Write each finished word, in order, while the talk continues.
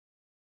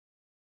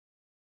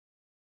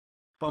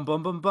Bum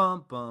bum bum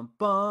bum bum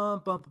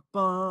bum bum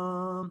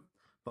bum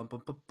bum bum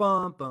bum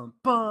bum bum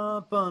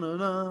bum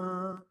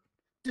bum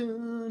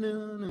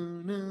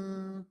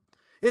bum.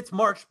 It's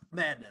March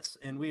Madness,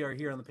 and we are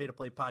here on the Pay to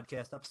Play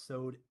Podcast,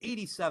 episode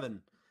 87.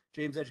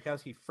 James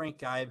Edgikowski, Frank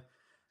Geib,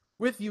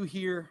 with you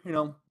here.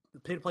 The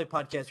Pay to Play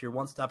Podcast, your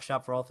one-stop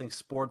shop for all things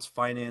sports,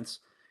 finance,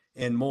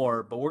 and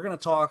more. But we're going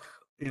to talk,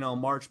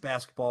 March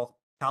basketball.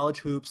 College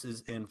hoops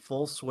is in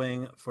full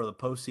swing for the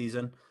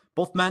postseason,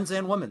 both men's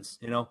and women's.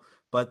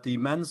 But the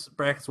men's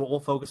brackets, what we'll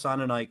focus on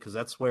tonight, because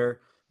that's where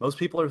most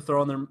people are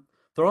throwing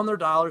their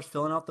dollars,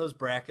 filling out those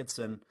brackets,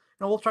 and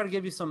we'll try to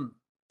give you some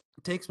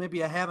takes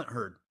maybe I haven't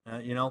heard.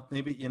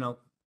 Maybe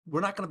we're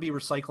not going to be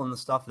recycling the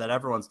stuff that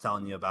everyone's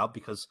telling you about,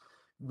 because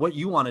what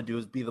you want to do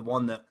is be the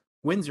one that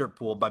wins your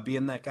pool by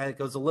being that guy that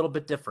goes a little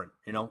bit different.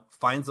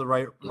 Finds the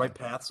right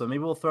path. So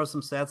maybe we'll throw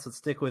some stats that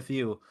stick with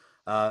you.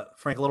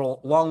 Frank, a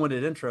little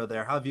long-winded intro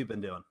there. How have you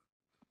been doing?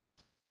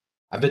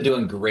 I've been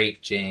doing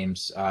great,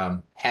 James.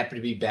 Happy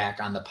to be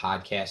back on the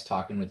podcast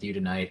talking with you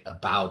tonight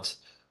about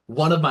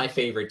one of my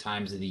favorite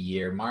times of the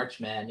year,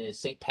 March Madness,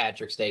 St.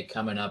 Patrick's Day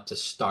coming up to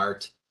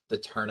start the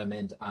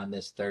tournament on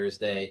this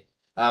Thursday.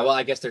 Well,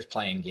 I guess there's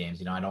playing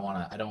games. I don't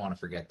want to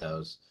forget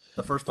those.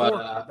 The first four,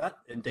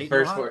 in Dayton,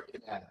 first Ohio. four,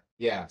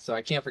 yeah. So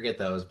I can't forget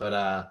those.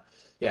 But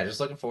yeah, just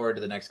looking forward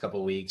to the next couple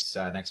of weeks,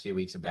 next few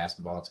weeks of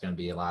basketball. It's going to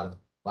be a lot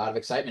of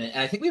excitement,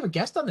 and I think we have a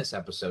guest on this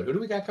episode. Who do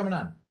we got coming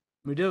on?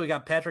 We do. We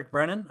got Pat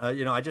Brennan.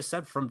 I just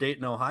said from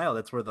Dayton, Ohio.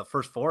 That's where the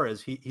first four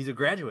is. He's a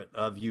graduate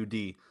of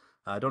UD.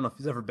 I don't know if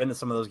he's ever been to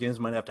some of those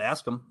games. Might have to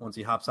ask him once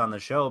he hops on the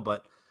show.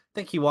 But I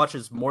think he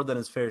watches more than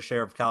his fair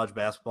share of college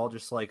basketball,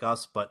 just like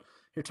us. But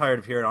you're tired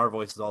of hearing our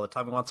voices all the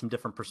time. We want some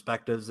different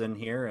perspectives in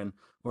here, and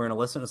we're going to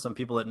listen to some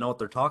people that know what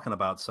they're talking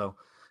about. So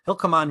he'll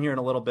come on here in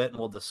a little bit, and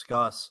we'll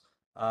discuss.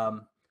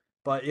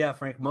 But yeah,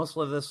 Frank, most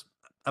of this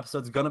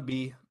episode's going to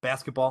be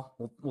basketball.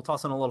 We'll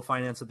toss in a little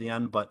finance at the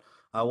end, but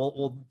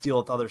we'll deal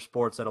with other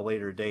sports at a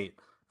later date.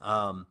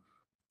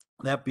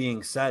 That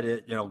being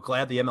said,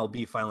 glad the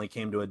MLB finally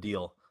came to a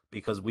deal,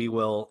 because we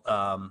will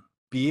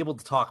be able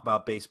to talk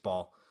about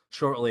baseball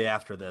shortly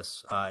after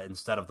this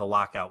instead of the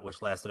lockout,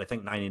 which lasted, I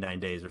think, 99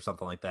 days or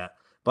something like that.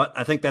 But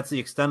I think that's the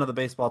extent of the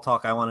baseball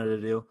talk I wanted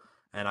to do.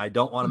 And I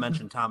don't want to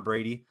mention Tom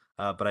Brady,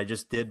 but I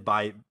just did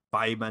by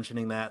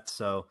mentioning that.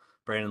 So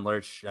Brandon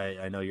Lurch,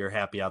 I know you're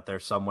happy out there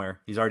somewhere.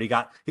 He's already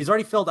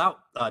filled out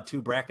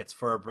 2 brackets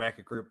for our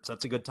bracket group. So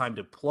that's a good time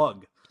to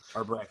plug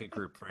our bracket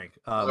group, Frank.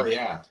 Oh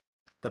yeah,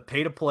 the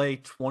Pay to Play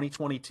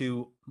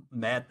 2022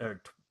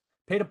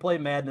 Pay to Play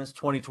Madness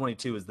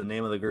 2022 is the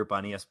name of the group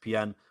on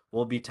ESPN.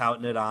 We'll be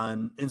touting it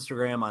on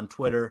Instagram, on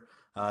Twitter.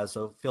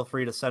 So feel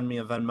free to send me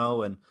a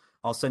Venmo, and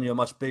I'll send you a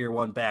much bigger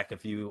one back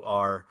if you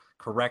are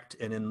correct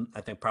and in,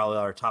 I think, probably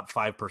our top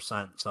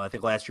 5%. So I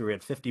think last year we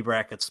had 50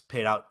 brackets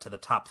paid out to the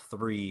top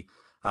 3,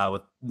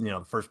 with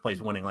the first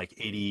place winning like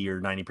 80 or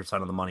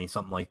 90% of the money,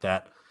 something like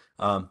that.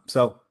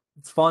 So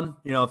it's fun.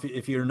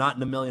 If you're not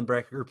in a million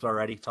bracket groups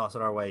already, toss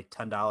it our way,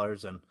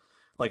 $10. And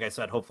like I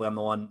said, hopefully I'm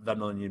the one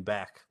Venmoing you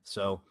back.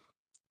 So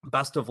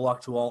best of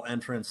luck to all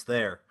entrants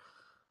there.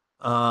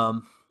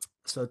 On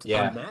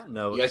that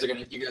note, you guys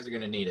are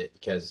gonna need it,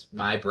 because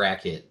my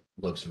bracket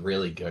looks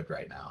really good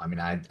right now. I mean,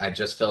 I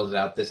just filled it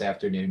out this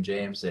afternoon,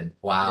 James, and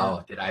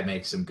wow, did I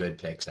make some good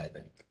picks? I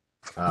think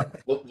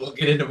we'll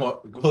get into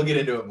more. We'll get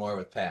into it more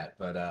with Pat,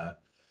 but I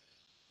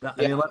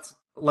mean,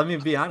 let me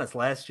be honest.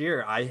 Last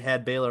year I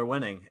had Baylor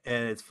winning,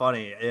 and it's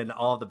funny, in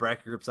all of the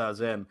bracket groups I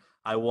was in,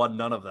 I won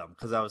none of them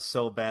because I was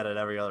so bad at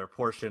every other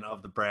portion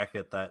of the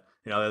bracket that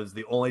it was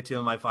the only team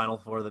in my Final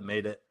Four that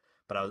made it.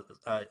 But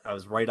I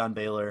was right on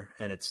Baylor,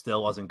 and it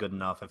still wasn't good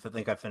enough. I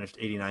think I finished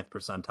 89th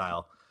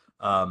percentile.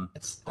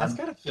 That's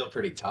gotta feel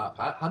pretty tough.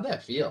 How'd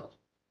that feel?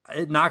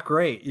 Not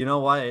great. You know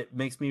what? It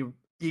makes me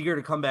eager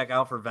to come back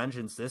out for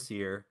vengeance this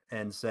year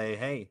and say,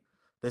 hey,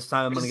 this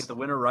time I'm going to get the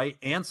winner right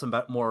and some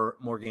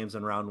more games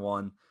in round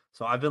 1.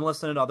 So I've been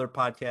listening to other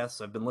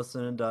podcasts. I've been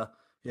listening to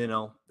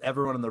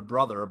everyone and their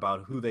brother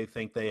about who they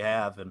think they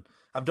have, and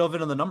I've dove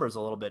into the numbers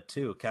a little bit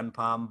too. Ken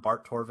Pom,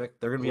 Bart Torvik,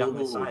 they're going to be on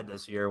my side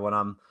this year when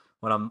I'm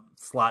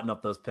slotting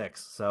up those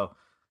picks. So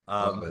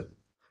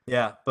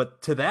yeah,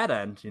 but to that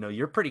end,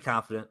 you're pretty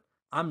confident.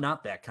 I'm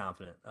not that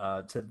confident.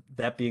 To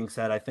that being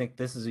said, I think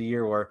this is a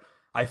year where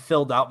I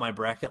filled out my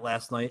bracket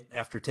last night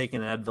after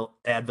taking an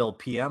Advil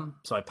PM.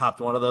 So I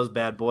popped one of those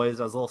bad boys.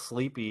 I was a little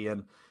sleepy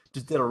and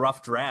just did a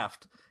rough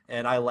draft.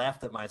 And I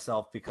laughed at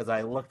myself because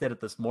I looked at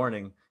it this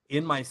morning.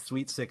 In my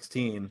Sweet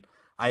 16,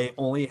 I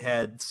only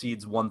had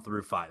seeds 1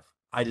 through 5.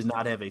 I did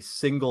not have a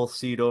single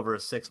seed over a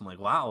 6. I'm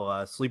like,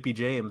 wow, Sleepy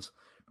James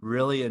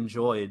really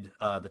enjoyed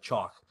the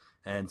chalk.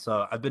 And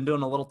so I've been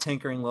doing a little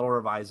tinkering, a little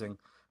revising.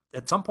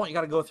 At some point, you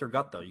got to go with your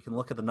gut, though. You can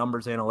look at the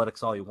numbers,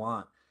 analytics all you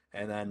want,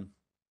 and then,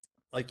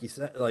 like you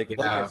said, like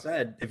I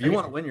said, if you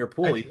want to win your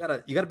pool, you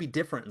gotta be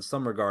different in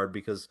some regard,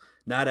 because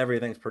not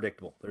everything's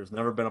predictable. There's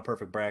never been a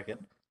perfect bracket.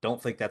 Don't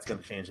think that's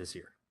going to change this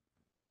year.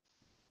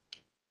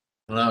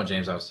 Well, no,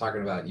 James, I was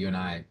talking about you and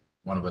I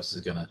one of us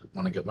is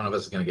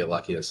gonna get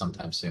lucky that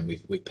sometime soon.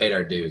 We paid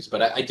our dues,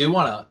 but I do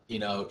want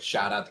to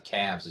shout out the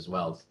Cavs as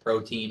well. Pro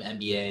team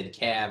NBA, the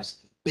Cavs,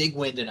 big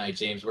win tonight,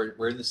 James.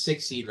 We're in the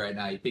 6th seed right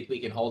now. You think we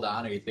can hold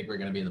on, or you think we're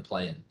gonna be in the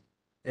play-in?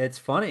 It's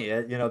funny,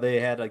 they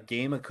had a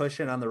game of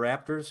cushion on the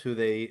Raptors, who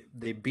they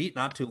beat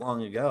not too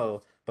long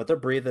ago, but they're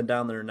breathing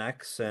down their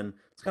necks, and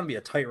it's going to be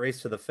a tight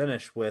race to the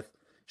finish with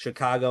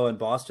Chicago and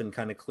Boston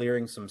kind of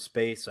clearing some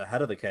space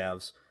ahead of the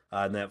Cavs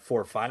in that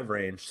 4 or 5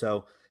 range.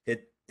 So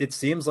it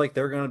seems like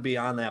they're going to be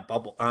on that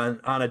bubble on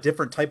a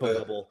different type of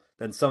bubble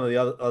than some of the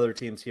other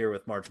teams here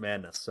with March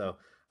Madness. So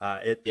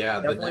it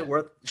Yeah, definitely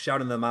worth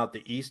shouting them out.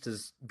 The East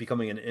is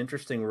becoming an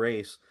interesting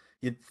race.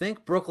 You'd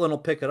think Brooklyn will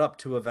pick it up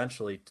too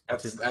eventually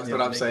that's to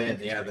what I'm make it saying.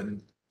 Yeah, interesting.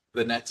 then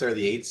the Nets are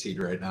the 8th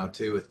seed right now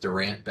too, with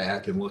Durant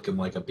back and looking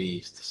like a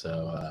beast.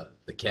 So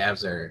the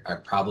Cavs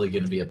are probably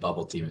going to be a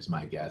bubble team, is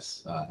my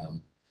guess,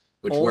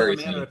 which Only a worries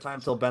matter me. of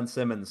time till Ben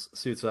Simmons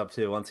suits up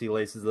too. Once he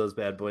laces those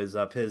bad boys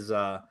up, his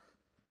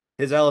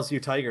LSU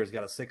Tigers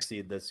got a 6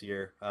 seed this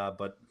year,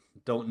 but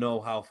don't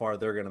know how far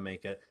they're going to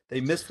make it.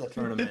 They missed the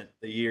tournament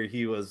the year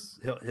he was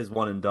his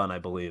one and done, I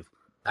believe.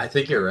 I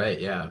think you're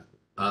right. Yeah.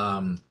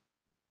 Um,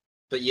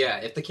 but yeah,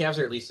 if the Cavs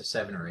are at least a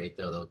 7 or 8,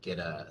 though,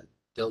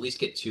 they'll at least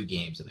get 2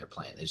 games in their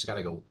plan. They just got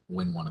to go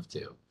win one of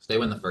 2. If they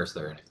win the first,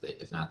 they're in.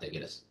 If not, they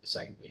get a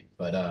second game.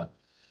 But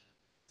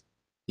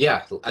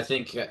yeah, I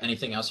think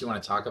anything else you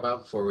want to talk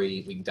about before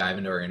we dive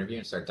into our interview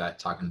and start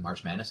talking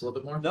March Madness a little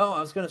bit more? No, I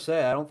was going to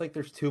say I don't think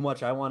there's too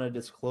much I want to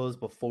disclose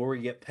before we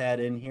get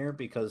Pat in here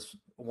because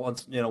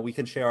once we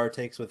can share our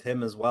takes with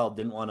him as well.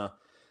 Didn't want to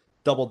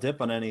double dip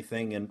on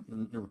anything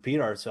and repeat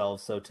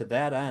ourselves. So to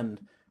that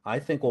end, I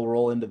think we'll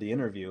roll into the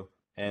interview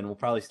and we'll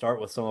probably start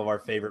with some of our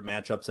favorite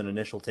matchups and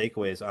initial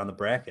takeaways on the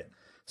bracket.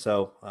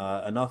 So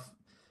enough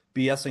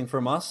BSing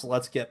from us.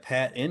 Let's get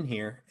Pat in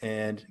here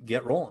and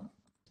get rolling.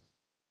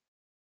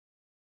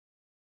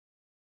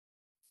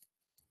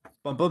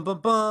 Bum bum bum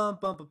bum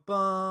bum bum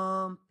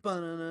bum.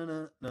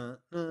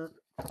 Ba-na-na-na-na-na.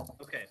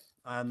 Okay.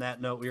 On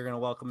that note, we are going to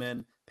welcome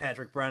in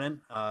Patrick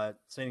Brennan,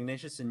 St.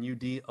 Ignatius and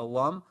UD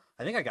alum.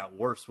 I think I got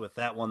worse with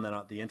that one than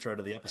the intro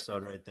to the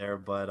episode right there,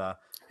 but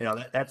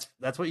that's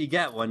what you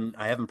get when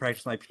I haven't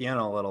practiced my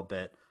piano a little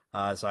bit,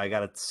 so I got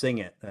to sing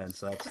it, and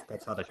so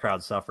that's how the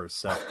crowd suffers.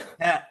 So,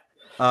 Pat,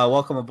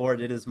 welcome aboard.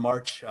 It is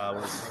March. We're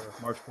here,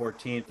 March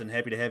 14th, and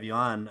happy to have you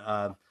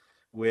on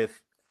with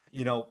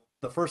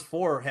the first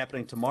 4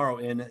 happening tomorrow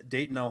in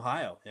Dayton,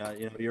 Ohio.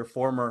 Your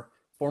former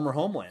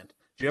homeland.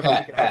 Did you ever make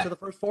Pat, it out to Pat. the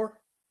first 4?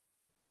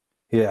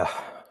 Yeah.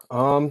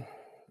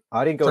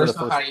 I didn't go to the First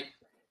off, first.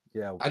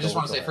 Yeah, I just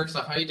want to go say, ahead. first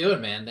off, how you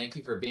doing, man? Thank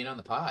you for being on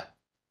the pod.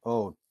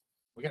 Oh,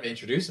 We got to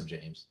introduce him,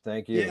 James.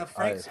 thank you. Yeah,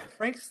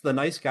 Frank's the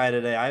nice guy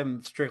today.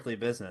 I'm strictly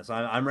business.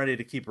 I'm ready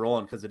to keep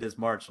rolling because it is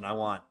March and I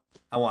want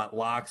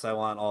locks. I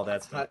want all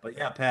that stuff. How, But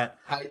yeah, Pat.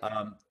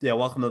 how, Yeah,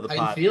 welcome to the how you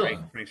pod, Frank.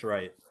 feeling? Frank's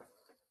right.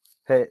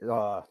 Hey,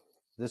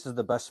 this is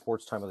the best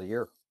sports time of the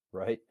year,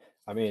 right?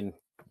 I mean,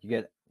 you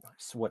get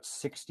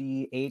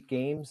 68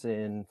 games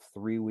in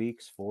 3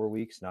 weeks, 4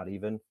 weeks, not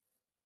even,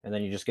 and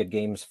then you just get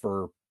games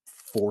for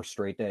 4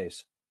 straight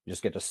days. You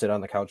just get to sit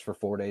on the couch for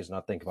 4 days and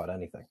not think about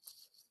anything.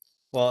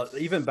 Well,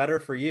 even better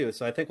for you.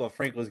 So I think what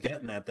Frank was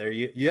getting at there,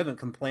 you haven't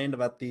complained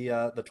about the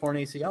torn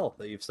ACL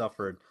that you've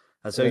suffered.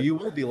 So It, you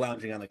will be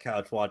lounging on the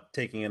couch while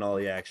taking in all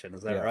the action.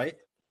 Is that yeah, right?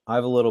 I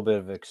have a little bit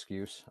of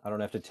excuse. I don't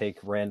have to take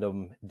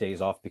random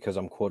days off because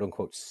I'm quote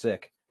unquote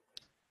sick.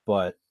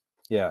 But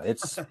yeah,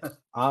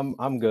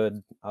 I'm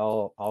good.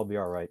 I'll be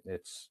all right.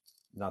 It's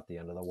not the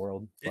end of the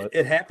world. But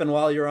It happened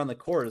while you're on the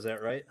court. Is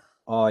that right?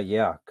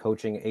 yeah,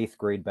 coaching 8th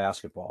grade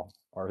basketball.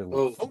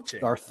 Oh,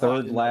 Coaching. Our Oh, I third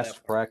didn't know that last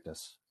part.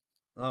 practice.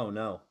 Oh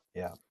no.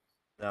 Yeah.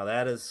 Now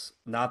that is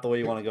not the way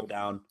you want to go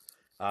down.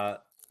 Uh,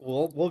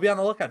 we'll be on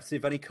the lookout to see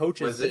if any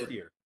coaches was this it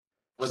year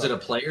was it a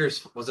suffer.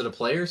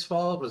 player's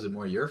fault? Was it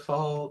more your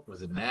fault?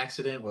 Was it an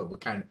accident? What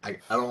kind? I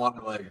don't want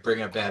to like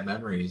bring up bad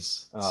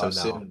memories Oh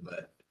so no. soon,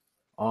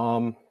 but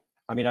Um,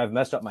 I mean, I've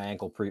messed up my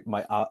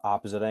my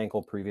opposite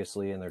ankle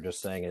previously, and they're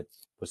just saying it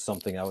was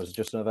something that was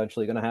just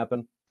eventually going to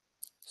happen.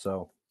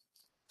 So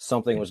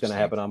something was going to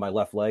interesting. happen on my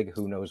left leg.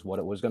 Who knows what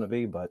it was going to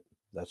be, but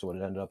that's what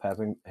it ended up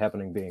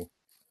happening being.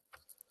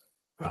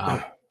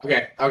 Wow.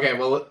 Okay.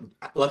 Well,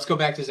 let's go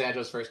back to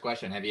Zadro's first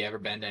question. Have you ever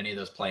been to any of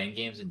those playing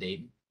games in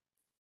Dayton?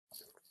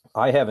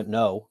 I haven't,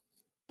 no,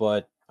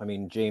 but I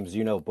mean, James,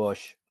 you know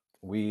Bush.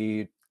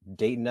 We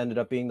Dayton ended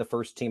up being the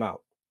first team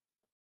out.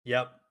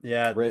 Yep.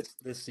 Yeah. Rit,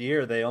 This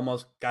year they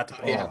almost got to Oh,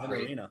 play in the yeah, oh, Hunter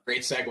Arena.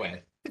 great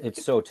segue.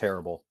 it's so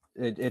terrible.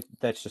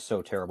 That's just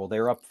so terrible. They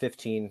were up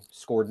 15,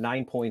 scored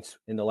 9 points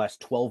in the last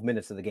 12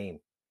 minutes of the game.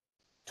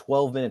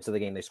 12 minutes of the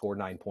game, they scored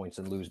 9 points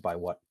and lose by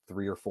what,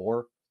 3 or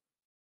 4?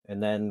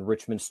 And then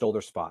Richmond stole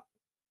their spot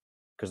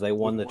because they We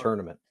won the weren't.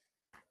 tournament.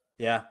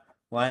 Yeah.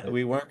 Well,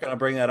 we weren't going to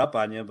bring that up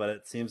on you, but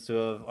it seems to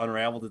have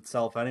unraveled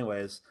itself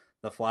anyways.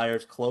 The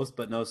Flyers close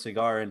but no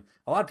cigar, and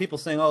a lot of people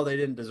saying, "Oh, they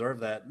didn't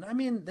deserve that." I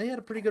mean, they had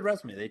a pretty good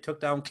resume. They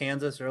took down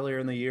Kansas earlier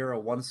in the year, a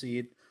 1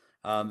 seed.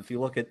 If you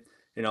look at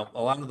a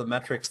lot of the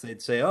metrics,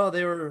 they'd say, "Oh,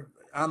 they were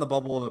on the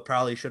bubble, but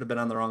probably should have been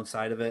on the wrong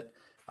side of it."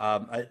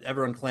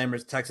 Everyone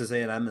clamors Texas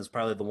A&M is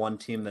probably the one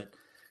team that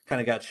kind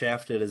of got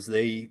shafted as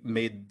they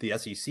made the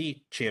SEC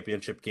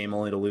championship game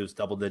only to lose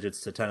double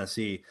digits to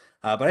Tennessee.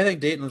 But I think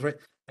Dayton was right.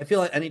 I feel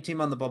like any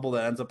team on the bubble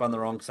that ends up on the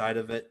wrong side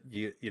of it,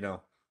 you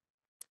know,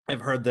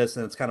 I've heard this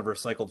and it's kind of a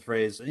recycled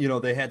phrase. You know,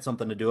 they had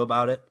something to do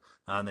about it,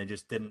 and they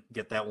just didn't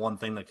get that one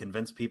thing that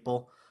convinced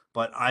people.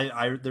 But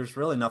there's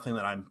really nothing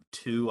that I'm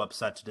too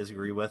upset to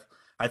disagree with.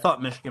 I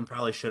thought Michigan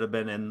probably should have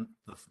been in.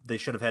 They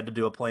should have had to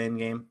do a play-in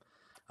game,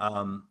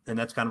 and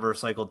that's kind of a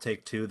recycled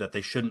take too. That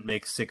they shouldn't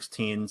make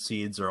 16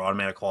 seeds or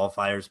automatic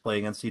qualifiers play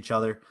against each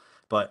other.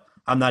 But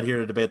I'm not here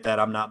to debate that.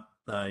 I'm not,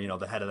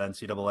 the head of the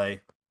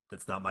NCAA.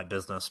 That's not my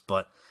business,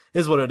 but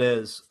is what it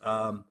is.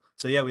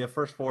 So yeah, we have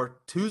first four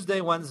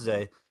Tuesday,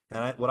 Wednesday.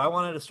 And what I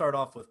wanted to start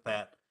off with,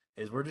 Pat,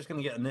 is we're just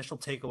going to get initial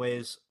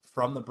takeaways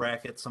from the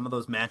bracket, some of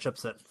those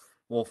matchups that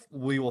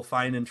we will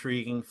find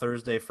intriguing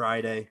Thursday,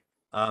 Friday.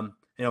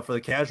 For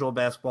the casual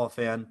basketball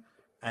fan,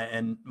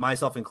 and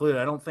myself included,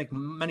 I don't think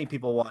many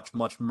people watch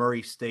much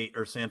Murray State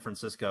or San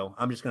Francisco.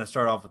 I'm just going to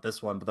start off with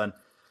this one, but then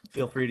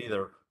feel free to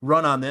either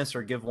run on this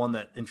or give one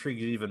that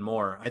intrigues you even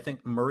more. I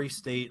think Murray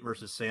State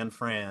versus San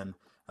Fran,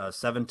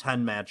 7-10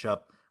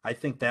 matchup. I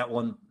think that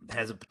one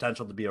has a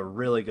potential to be a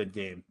really good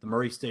game. The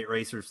Murray State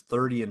Racers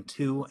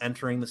 30-2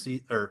 entering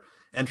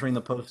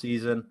the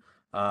postseason,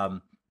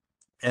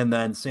 and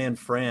then San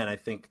Fran I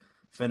think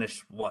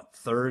finished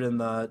third in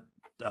the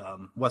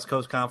West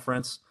Coast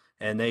Conference,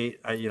 and they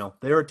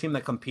were a team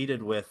that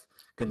competed with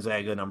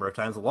Gonzaga a number of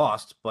times,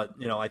 lost, but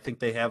I think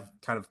they have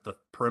kind of the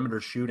perimeter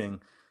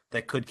shooting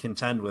that could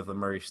contend with the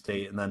Murray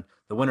State, and then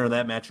the winner of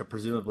that matchup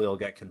presumably will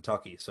get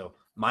Kentucky. So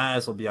my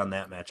eyes will be on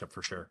that matchup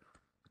for sure.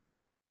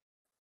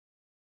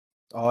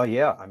 Oh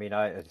yeah, I mean,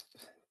 I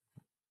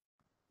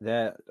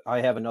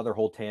have another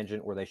whole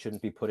tangent where they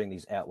shouldn't be putting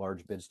these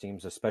at-large bids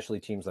teams, especially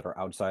teams that are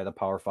outside of the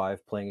Power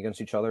Five, playing against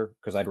each other,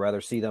 because I'd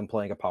rather see them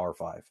playing a Power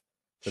Five.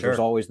 Because there's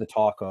always the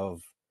talk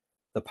of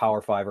the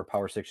Power Five or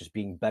Power Six just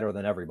being better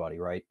than everybody,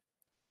 right?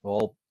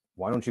 Well,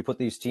 why don't you put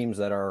these teams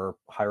that are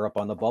higher up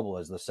on the bubble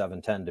as the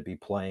 7-10 to be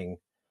playing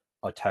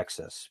a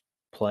Texas,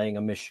 playing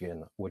a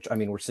Michigan, which, I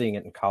mean, we're seeing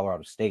it in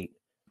Colorado State,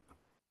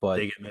 but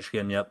they get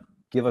Michigan, yep.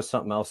 Give us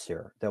something else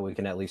here that we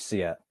can at least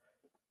see it.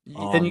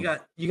 And you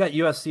got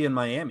USC and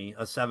Miami,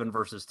 a 7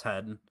 versus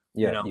 10.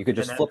 Yeah, you could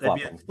just flip flop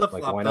them. Flip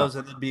flop those,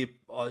 and it'd be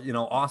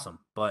awesome.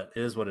 But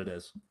it is what it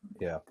is.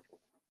 Yeah.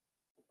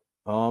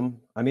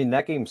 I mean,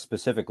 that game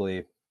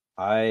specifically,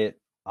 I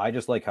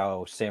just like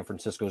how San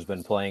Francisco's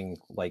been playing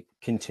like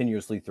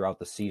continuously throughout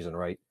the season,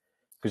 right?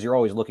 Because you're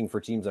always looking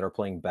for teams that are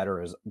playing better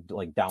as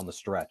like down the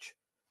stretch.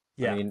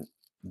 Yeah. I mean,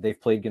 they've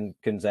played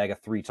Gonzaga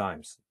 3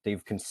 times.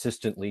 They've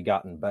consistently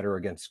gotten better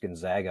against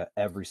Gonzaga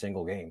every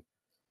single game.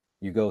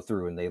 You go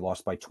through and they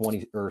lost by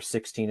 20 or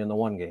 16 in the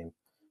one game.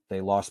 They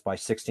lost by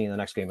 16 in the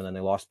next game, and then they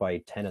lost by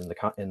 10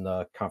 in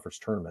the conference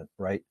tournament,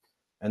 right?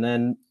 And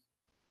then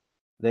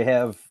they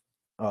have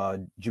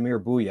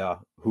Jameer Booyah,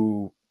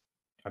 who,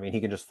 I mean, he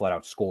can just flat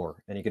out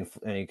score, and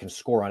he can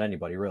score on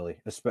anybody really.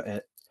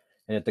 And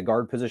at the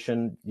guard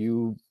position,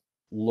 you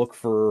look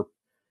for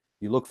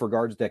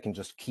guards that can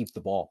just keep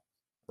the ball,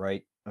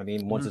 right? I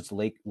mean, once it's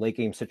late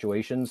game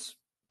situations,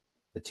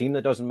 the team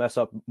that doesn't mess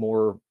up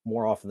more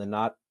often than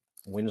not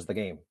wins the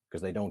game,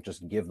 because they don't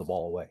just give the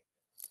ball away.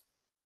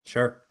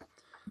 Sure.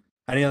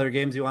 Any other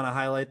games you want to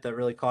highlight that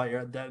really caught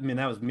your? I mean,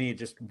 that was me.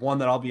 Just one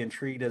that I'll be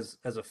intrigued as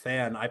a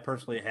fan. I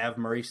personally have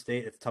Murray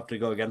State. It's tough to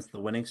go against the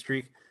winning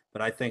streak,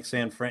 but I think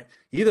San Fran.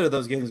 Either of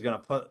those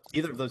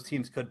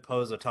teams could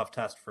pose a tough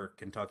test for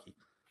Kentucky.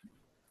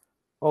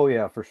 Oh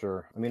yeah, for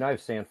sure. I mean, I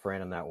have San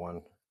Fran in that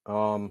one.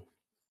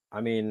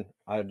 I mean,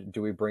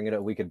 do we bring it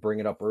up? We could bring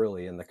it up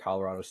early in the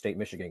Colorado State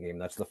Michigan game.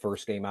 That's the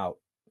first game out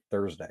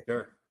Thursday.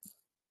 Sure.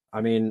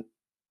 I mean,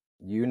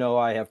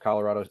 I have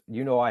Colorado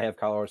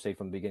State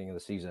from the beginning of the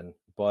season,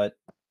 but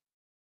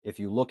if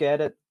you look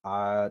at it,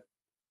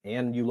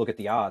 and you look at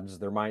the odds,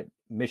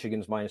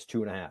 Michigan's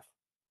 -2.5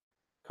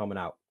 coming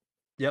out.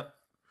 Yep.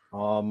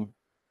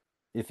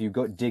 If you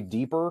go dig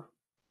deeper,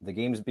 the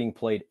game's being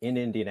played in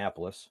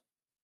Indianapolis,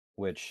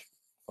 which,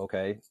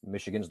 okay,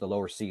 Michigan's the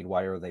lower seed.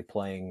 Why are they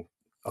playing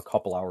a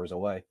couple hours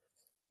away?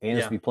 And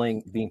it's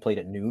being played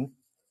at noon.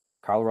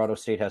 Colorado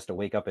State has to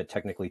wake up at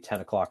technically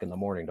 10 o'clock in the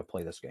morning to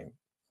play this game.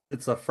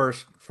 It's the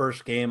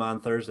first game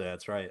on Thursday.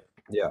 That's right.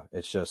 Yeah,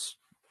 it's just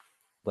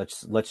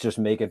let's just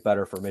make it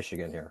better for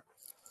Michigan here.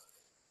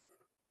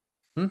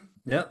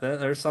 Yeah,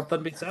 there's something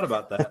to be said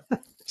about that.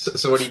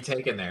 So what are you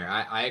taking there?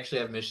 I actually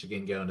have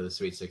Michigan going to the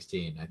Sweet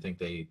 16. I think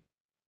they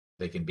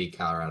can beat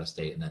Colorado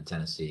State and then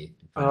Tennessee.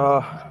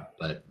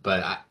 But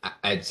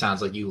it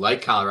sounds like you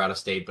like Colorado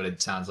State, but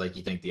it sounds like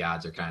you think the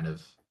odds are kind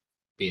of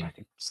being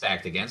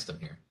stacked against them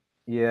here.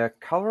 Yeah,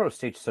 Colorado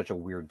State's such a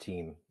weird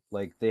team.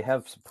 Like, they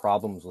have some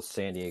problems with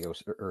San Diego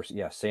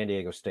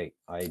State.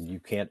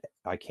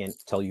 I can't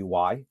tell you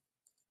why.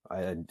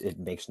 It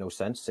makes no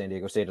sense. San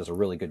Diego State has a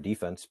really good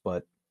defense,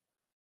 but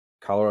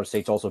Colorado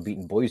State's also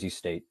beaten Boise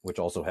State, which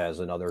also has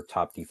another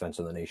top defense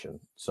in the nation.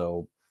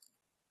 So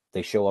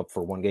they show up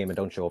for one game and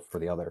don't show up for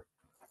the other.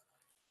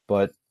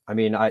 But I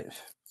mean,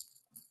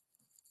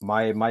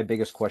 My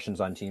biggest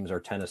questions on teams are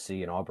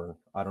Tennessee and Auburn.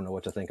 I don't know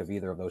what to think of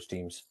either of those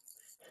teams,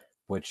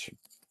 which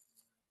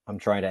I'm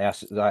trying to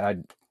ask.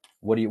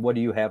 What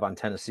do you have on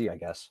Tennessee, I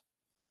guess?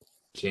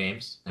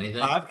 James,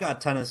 anything? I've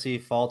got Tennessee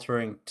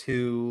faltering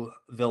to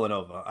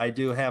Villanova. I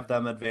do have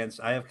them advanced.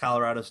 I have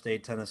Colorado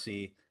State,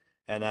 Tennessee,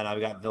 and then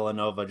I've got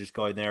Villanova just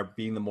going there,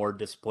 being the more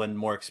disciplined,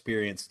 more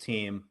experienced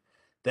team.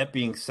 That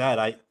being said,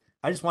 I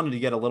just wanted to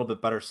get a little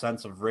bit better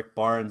sense of Rick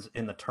Barnes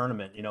in the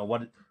tournament.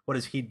 What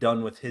has he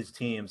done with his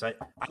teams? I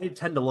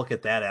tend to look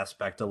at that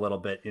aspect a little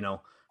bit.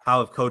 How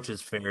have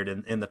coaches fared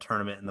in the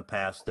tournament in the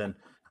past? And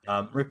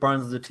Rick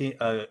Barnes is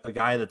a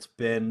guy that's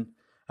been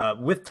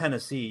with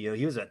Tennessee.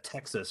 He was at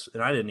Texas,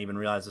 and I didn't even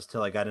realize this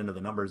till I got into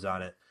the numbers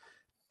on it.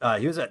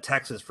 He was at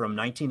Texas from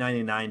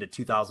 1999 to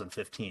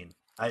 2015.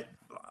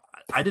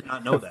 I did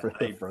not know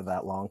that. For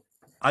that long.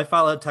 I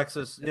followed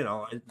Texas.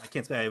 I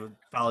can't say I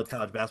followed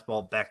college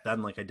basketball back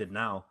then like I did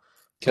now.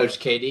 Coach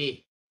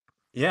KD.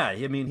 Yeah,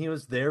 I mean, he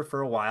was there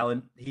for a while,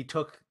 and he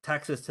took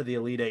Texas to the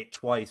Elite Eight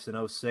twice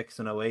in 06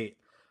 and 08.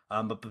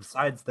 But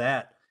besides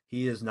that,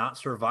 he has not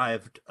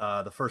survived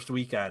the first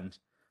weekend,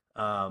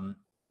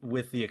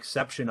 with the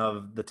exception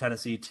of the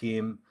Tennessee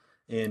team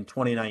in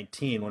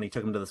 2019 when he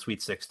took them to the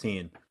Sweet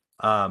 16.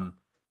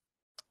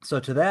 So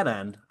to that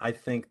end, I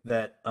think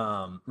that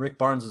Rick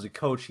Barnes is a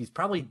coach. He's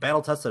probably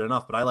battle-tested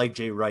enough, but I like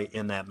Jay Wright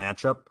in that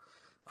matchup.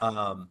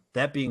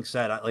 That being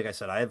said, like I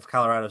said, I have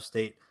Colorado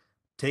State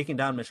taking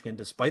down Michigan,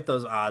 despite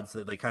those odds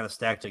that they kind of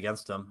stacked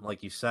against them,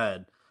 like you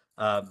said.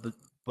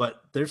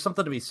 But there's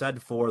something to be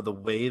said for the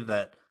way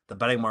that the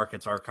betting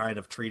markets are kind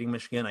of treating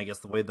Michigan. I guess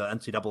the way the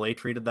NCAA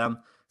treated them,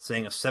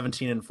 saying a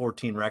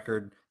 17-14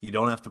 record, you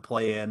don't have to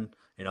play in.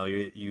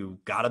 You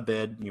got a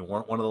bid. You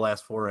weren't one of the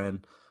last four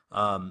in.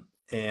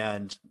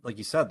 And like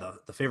you said, the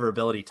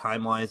favorability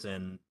time-wise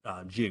and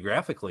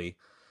geographically.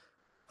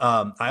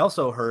 I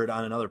also heard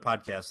on another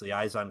podcast, the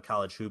Eyes on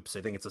College Hoops,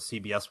 I think it's a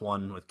CBS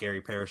one with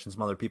Gary Parrish and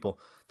some other people.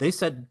 They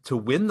said to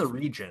win the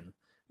region,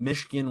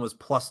 Michigan was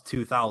plus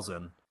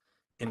 2,000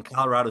 and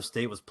Colorado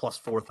State was plus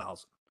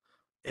 4,000.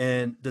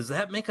 And does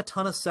that make a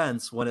ton of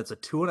sense when it's a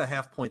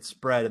 2.5 point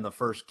spread in the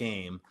first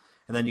game,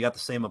 and then you got the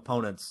same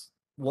opponents,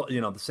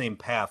 the same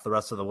path the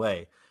rest of the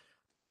way?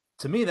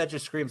 To me, that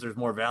just screams there's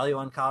more value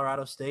on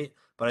Colorado State.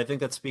 But I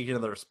think that's speaking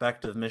of the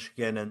respect of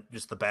Michigan and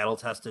just the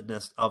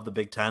battle-testedness of the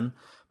Big Ten.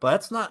 But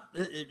that's not,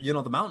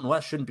 the Mountain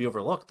West shouldn't be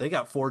overlooked. They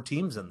got 4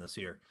 teams in this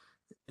year.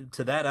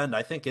 To that end,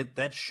 I think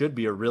that should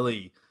be a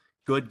really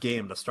good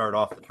game to start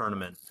off the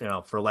tournament,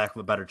 for lack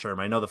of a better term.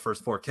 I know the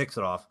first 4 kicks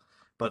it off.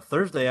 But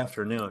Thursday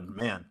afternoon,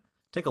 man,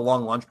 take a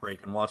long lunch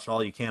break and watch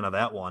all you can of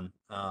that one,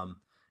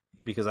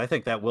 because I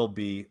think that will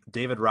be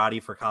David Roddy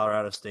for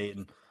Colorado State.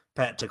 And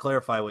Pat, to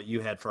clarify what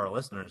you had for our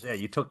listeners, yeah,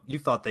 you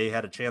thought they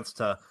had a chance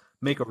to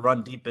make a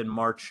run deep in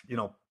March,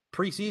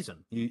 preseason.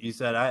 You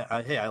said,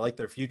 hey, I like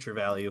their future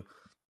value.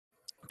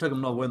 Took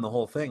them to win the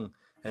whole thing,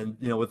 and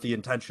with the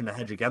intention to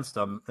hedge against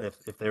them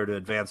if they were to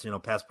advance,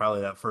 past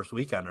probably that first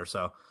weekend or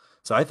so.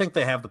 So I think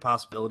they have the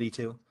possibility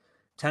to.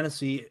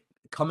 Tennessee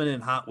coming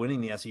in hot, winning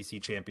the SEC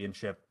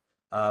championship.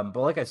 But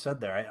like I said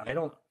there, I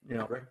don't,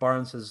 Rick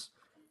Barnes has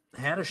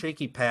had a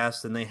shaky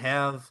past, and they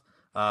have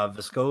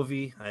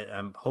Vescovi.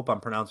 I hope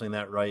I'm pronouncing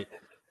that right,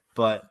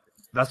 but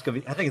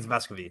Vescovi, I think it's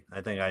Vescovi.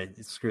 I think I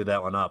screwed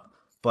that one up.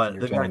 But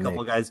they've got a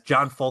couple of guys.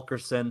 John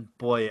Fulkerson,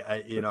 boy,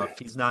 if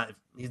he's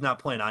not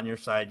playing on your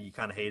side, you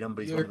kind of hate him,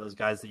 but he's one of those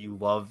guys that you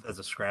love as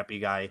a scrappy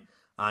guy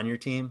on your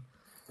team.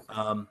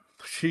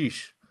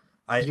 Sheesh.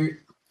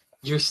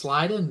 You're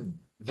sliding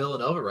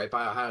Villanova right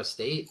by Ohio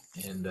State,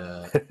 and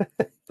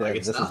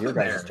this is your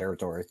guys'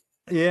 territory.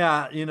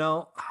 Yeah,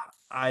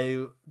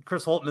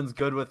 Chris Holtman's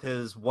good with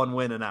his one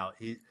win and out.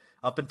 He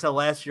up until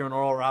last year when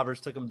Oral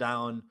Roberts took him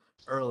down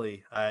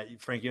early.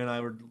 Frank, you and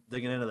I were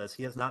digging into this.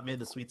 He has not made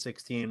the Sweet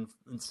 16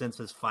 since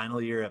his final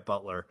year at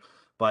Butler,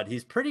 but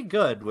he's pretty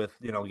good with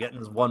getting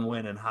his one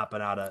win and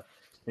hopping out of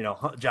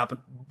jumping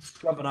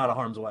out of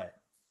harm's way.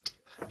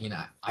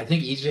 I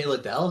think EJ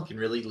Liddell can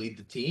really lead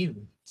the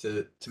team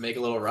to make a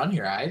little run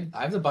here. I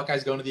have the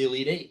Buckeyes going to the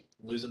Elite Eight,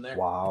 losing there.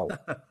 Wow.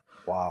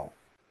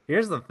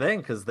 Here's the thing,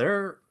 because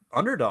they're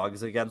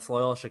underdogs against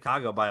Loyola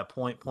Chicago by a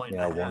point and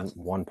a half.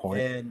 1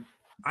 point. And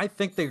I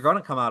think they're going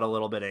to come out a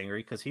little bit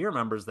angry because he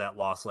remembers that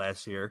loss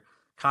last year.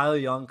 Kyle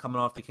Young coming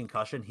off the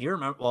concussion. He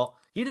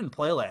didn't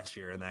play last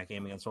year in that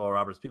game against Oral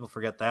Roberts. People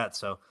forget that.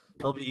 So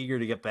he'll be eager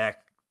to get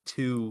back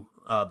to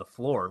the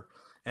floor.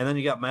 And then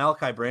you got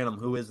Malachi Branham,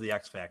 who is the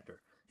X factor.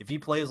 If he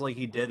plays like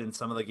he did in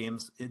some of the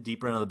games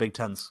deeper into the Big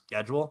Ten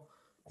schedule,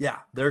 yeah,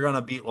 they're going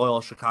to beat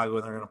Loyola Chicago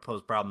and they're going to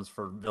pose problems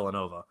for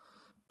Villanova.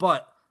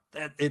 But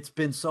it's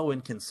been so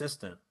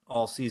inconsistent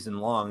all season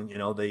long.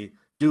 They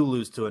do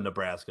lose to a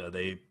Nebraska.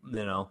 They,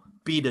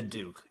 beat a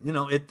Duke.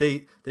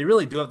 They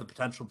really do have the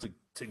potential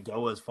to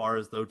go as far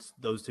as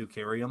those two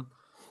carry them.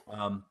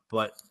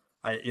 But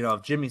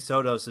if Jimmy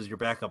Sotos is your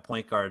backup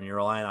point guard and you're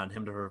relying on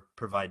him to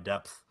provide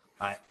depth,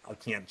 I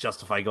can't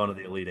justify going to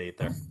the Elite Eight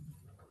there.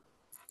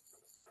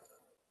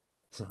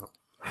 So,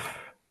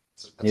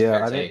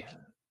 yeah, I think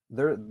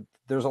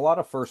there's a lot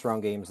of first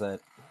round games that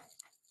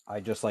I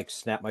just like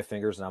snap my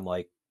fingers and I'm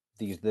like,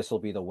 this will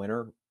be the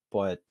winner.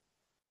 But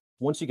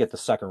once you get the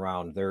second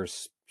round,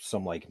 there's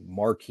some like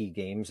marquee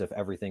games if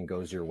everything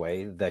goes your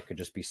way that could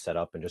just be set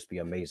up and just be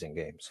amazing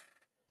games.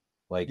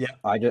 Like Yeah.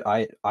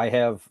 I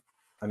have,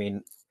 I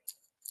mean,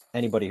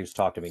 anybody who's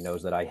talked to me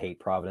knows that I hate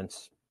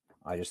Providence.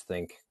 I just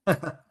think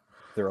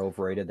they're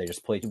overrated. They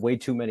just played way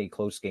too many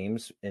close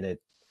games, and it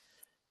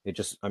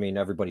just, I mean,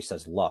 everybody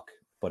says luck,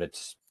 but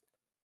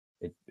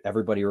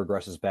everybody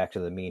regresses back to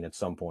the mean at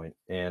some point.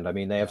 And I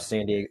mean, they have Yeah.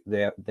 San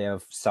Diego, they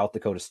have South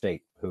Dakota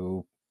State,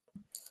 who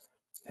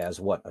has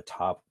what, a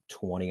top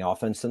 20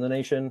 offense in the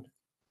nation.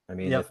 I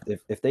mean, Yep.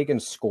 if they can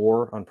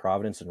score on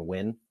Providence and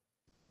win,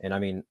 and I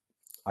mean,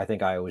 I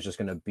think Iowa's just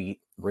going to beat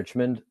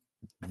Richmond.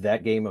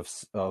 That game of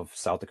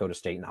South Dakota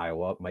State and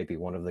Iowa might be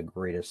one of the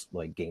greatest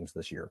like games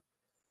this year.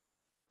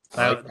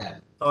 I like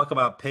that. Talk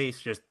about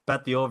pace. Just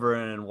bet the over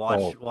and watch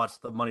Oh, watch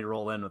the money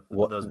roll in with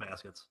what those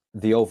baskets.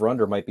 the over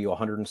under might be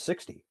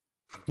 160.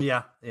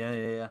 Yeah.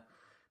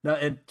 No,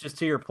 and just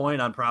to your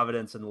point on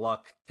Providence and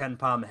luck, Ken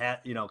Palm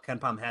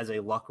has a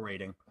luck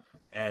rating,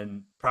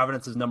 and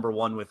Providence is number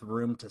one with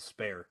room to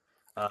spare.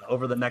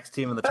 Over the next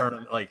team in the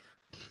tournament, like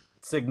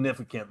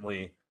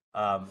significantly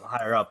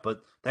higher up.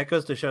 But that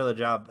goes to show the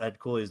job Ed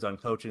Cooley's done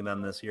coaching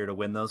them this year to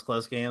win those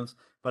close games.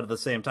 But at the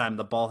same time,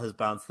 the ball has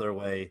bounced their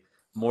way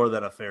more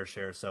than a fair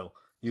share. So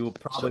you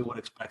probably would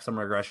expect some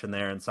regression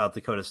there. And South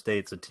Dakota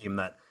State's a team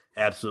that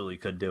absolutely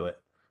could do it.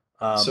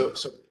 So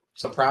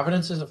so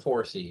Providence is a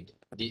 4 seed.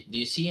 Do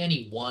you see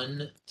any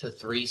 1 to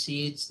 3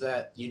 seeds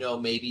that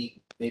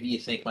maybe you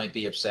think might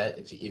be upset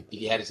if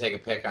you had to take a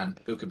pick on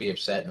who could be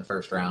upset in the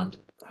first round?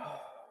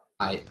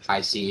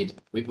 High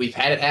seed. We've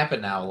had it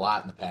happen now a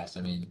lot in the past.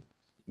 I mean,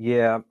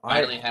 Yeah,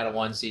 finally had a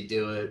 1 seed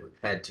do it.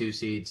 Had 2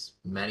 seeds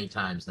many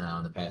times now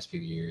in the past few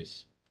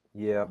years.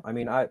 I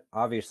mean, I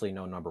obviously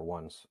know number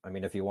ones. I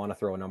mean, if you want to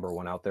throw a number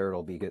one out there,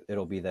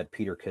 it'll be that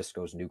Peter Kiss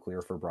goes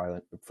nuclear for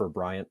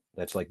Bryant.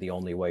 That's like the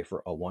only way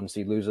for a 1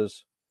 seed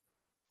loses.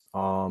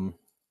 Um,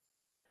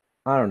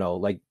 I don't know,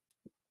 like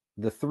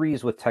the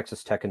threes with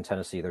Texas Tech and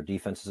Tennessee, their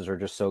defenses are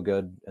just so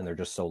good and they're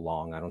just so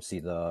long. I don't see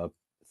the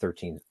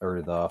 13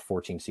 or the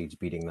 14 seeds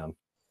beating them.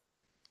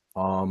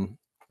 Um,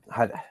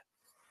 had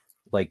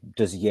like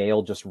does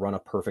Yale just run a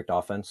perfect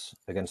offense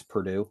against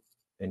Purdue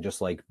and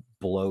just like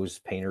blows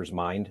Painter's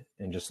mind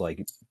and just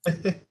like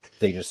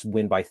they just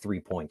win by 3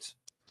 points?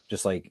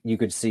 Just like you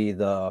could just see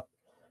the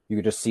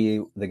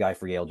guy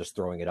for Yale just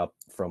throwing it up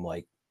from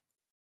like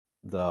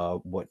the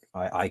what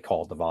I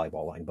call it the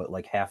volleyball line, but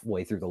like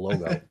halfway through the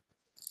logo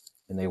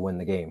and they win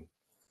the game.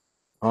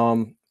 I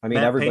mean,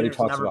 Matt everybody Painter's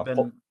talks never about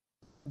been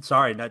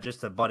sorry, not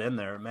just to butt in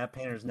there. Matt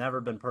Painter's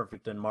never been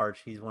perfect in March.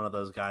 He's one of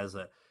those guys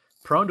that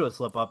prone to a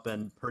slip up,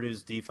 and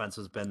Purdue's defense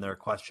has been their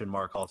question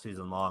mark all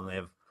season long. They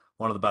have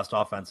one of the best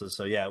offenses.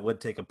 So yeah, it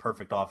would take a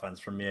perfect offense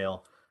from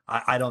Yale.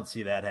 I don't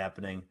see that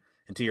happening.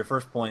 And to your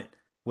first point,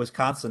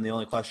 Wisconsin, the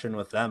only question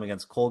with them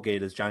against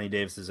Colgate is Johnny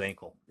Davis's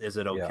ankle. Is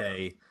it yeah.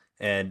 okay?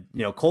 And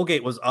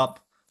Colgate was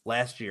up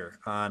last year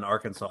on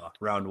Arkansas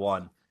round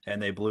one,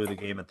 and they blew the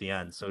game at the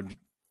end. So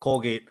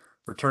Colgate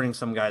returning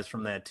some guys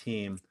from that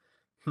team.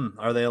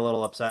 Are they a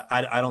little upset?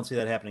 I don't see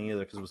that happening either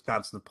because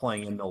Wisconsin's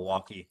playing in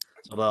Milwaukee,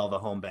 so they'll have the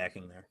home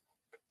backing there.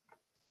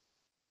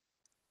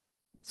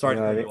 Sorry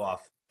to I cut mean, you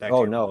off. Back to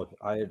oh your no,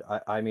 point.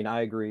 I mean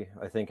I agree.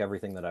 I think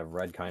everything that I've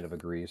read kind of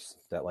agrees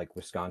that like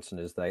Wisconsin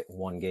is that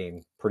one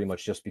game pretty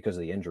much just because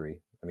of the injury.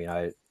 I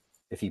mean,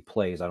 if he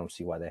plays, I don't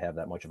see why they have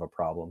that much of a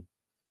problem.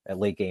 At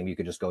late game, you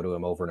could just go to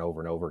him over and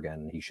over and over again,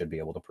 and he should be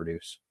able to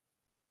produce.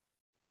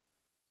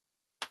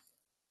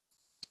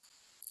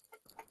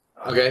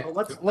 Okay.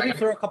 Let me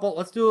throw a couple.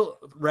 Let's do a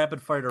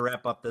rapid fire to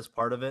wrap up this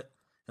part of it,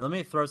 and let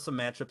me throw some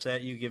matchups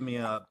at you. Give me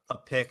a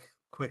pick,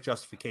 quick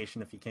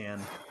justification if you can.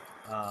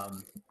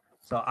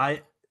 So a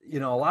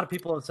lot of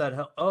people have said,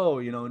 oh,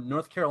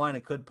 North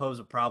Carolina could pose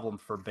a problem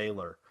for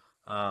Baylor,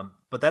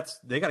 but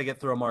they got to get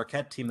through a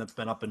Marquette team that's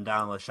been up and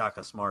down with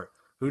Shaka Smart.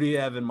 Who do you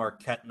have in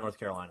Marquette, North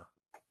Carolina?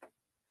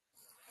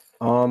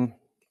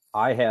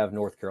 I have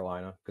North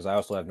Carolina because I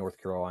also have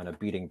North Carolina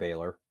beating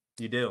Baylor.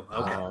 You do?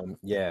 Okay.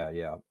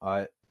 Yeah.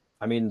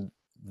 I mean,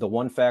 the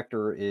one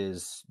factor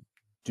is,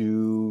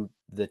 do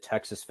the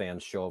Texas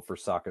fans show up for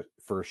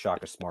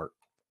Shaka Smart?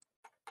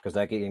 Because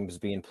that game is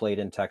being played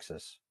in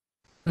Texas.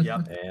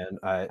 Yep. And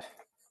I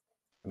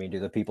mean, do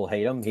the people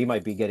hate him? He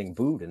might be getting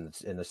booed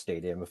in the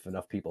stadium if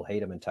enough people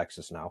hate him in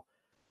Texas now.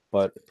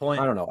 But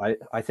Point. I don't know.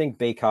 I think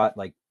Baycott,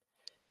 like,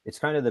 it's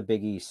kind of the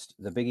Big East.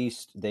 The Big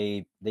East,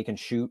 they can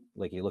shoot.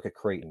 Like, you look at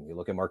Creighton, you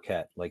look at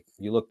Marquette. Like,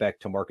 you look back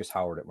to Marcus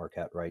Howard at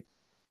Marquette, right?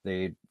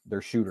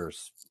 They're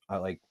shooters.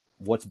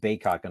 What's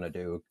Baycott going to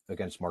do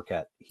against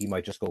Marquette? He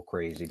might just go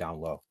crazy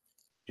down low,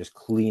 just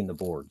clean the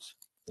boards,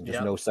 and just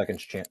Yep.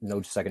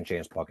 no second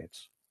chance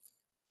buckets.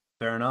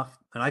 Fair enough.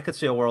 And I could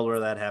see a world where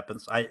that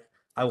happens. I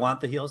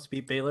want the Heels to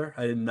beat Baylor.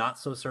 I'm not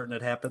so certain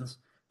it happens,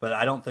 but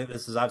I don't think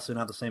this is obviously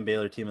not the same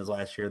Baylor team as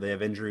last year. They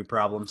have injury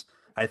problems.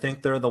 I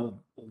think they're the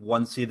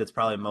one seed that's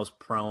probably most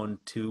prone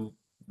to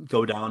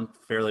go down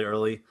fairly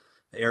early.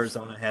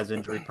 Arizona has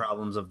injury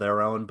problems of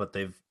their own, but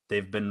they've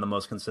they've been the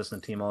most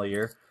consistent team all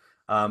year.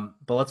 But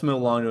let's move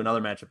along to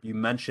another matchup. You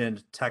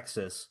mentioned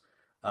Texas.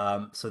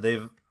 So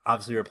they've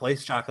obviously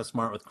replaced Shaka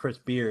Smart with Chris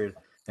Beard,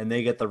 and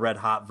they get the red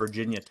hot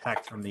Virginia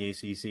Tech from the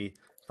ACC.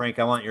 Frank,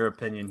 I want your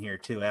opinion here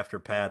too after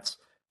Pat's.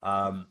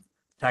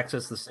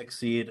 Texas, the 6th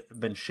seed,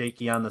 been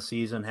shaky on the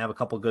season, have a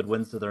couple good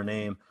wins to their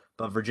name,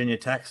 but Virginia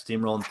Tech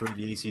steamrolling through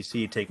the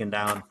ACC, taking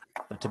down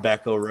the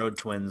Tobacco Road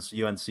Twins,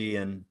 UNC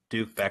and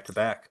Duke back to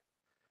back.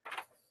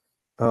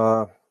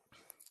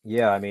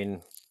 Yeah, I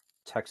mean,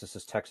 Texas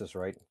is Texas,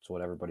 right? It's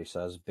what everybody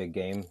says. Big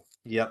game.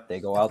 Yep. They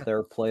go out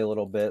there, play a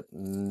little bit,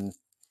 and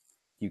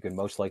you can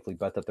most likely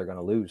bet that they're going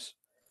to lose.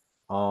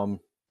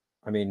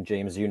 I mean,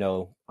 James, you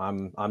know,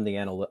 I'm the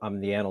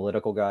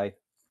analytical guy.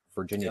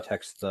 Virginia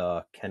Tech's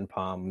the Ken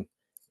Palm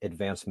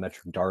advanced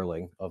metric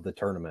darling of the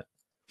tournament.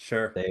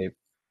 Sure.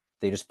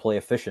 They just play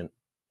efficient,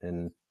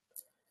 and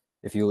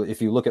if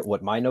you look at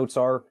what my notes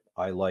are,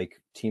 I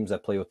like teams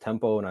that play with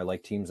tempo, and I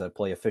like teams that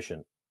play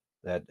efficient.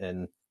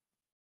 And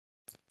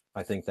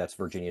I think that's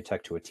Virginia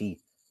Tech to a T.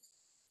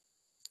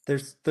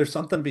 There's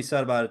something to be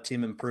said about a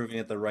team improving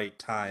at the right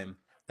time.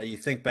 You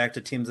think back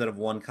to teams that have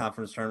won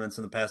conference tournaments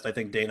in the past. I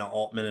think Dana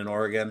Altman in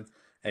Oregon,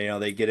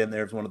 and, they get in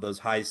there as one of those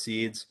high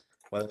seeds,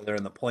 whether they're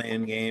in the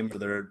play-in game or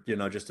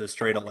they're, just a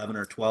straight 11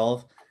 or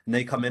 12, and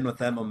they come in with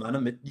that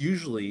momentum. It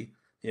usually,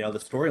 the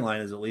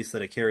storyline is at least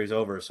that it carries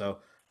over. So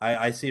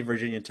I see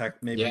Virginia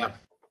Tech maybe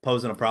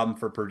posing a problem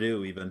for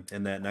Purdue even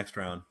in that next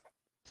round.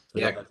 So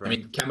yeah, I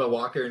mean, Kemba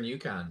Walker and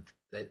UConn,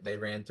 they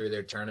ran through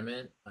their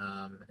tournament,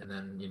 and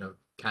then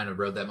kind of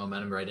rode that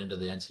momentum right into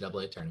the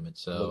NCAA tournament.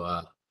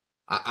 So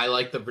I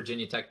like the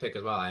Virginia Tech pick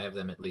as well. I have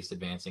them at least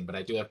advancing, but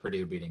I do have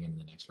Purdue beating in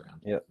the next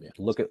round. Yeah,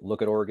 look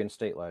at Oregon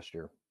State last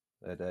year.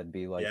 That'd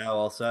be like, yeah,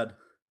 well said.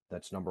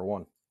 That's number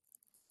one.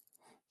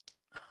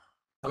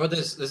 How about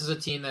this? This is a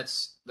team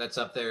that's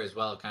up there as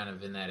well, kind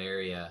of in that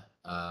area,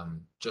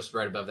 just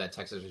right above that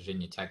Texas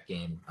Virginia Tech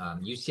game.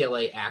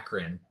 UCLA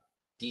Akron.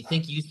 Do you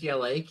think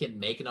UCLA can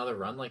make another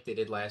run like they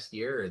did last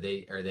year,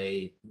 or are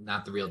they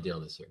not the real deal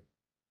this year?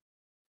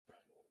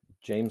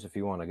 James, if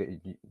you want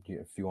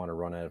to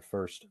run at it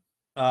first.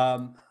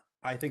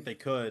 I think they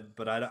could,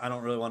 but I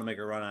don't really want to make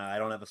a run at it. I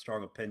don't have a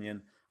strong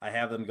opinion. I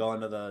have them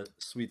going to the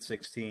Sweet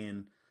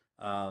 16,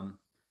 and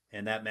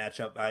that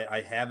matchup.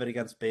 I have it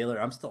against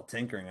Baylor. I'm still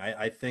tinkering.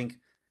 I think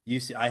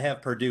I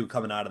have Purdue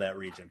coming out of that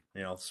region.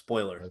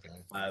 Spoiler.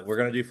 Okay. We're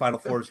gonna do Final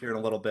Fours here in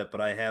a little bit, but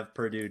I have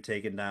Purdue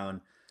taking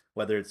down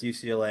whether it's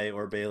UCLA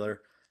or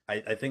Baylor.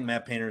 I think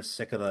Matt Painter's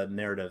sick of the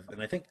narrative,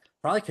 and I think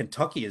probably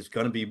Kentucky is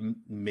going to be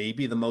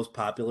maybe the most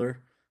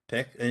popular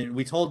pick. And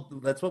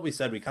that's what we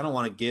said. We kind of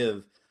want to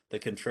give the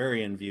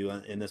contrarian view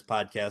in this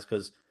podcast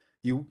because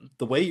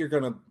the way you're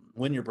going to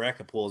win your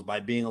bracket pool is by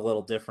being a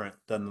little different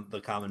than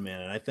the common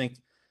man. And I think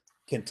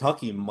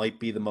Kentucky might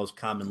be the most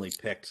commonly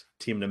picked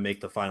team to make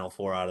the Final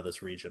Four out of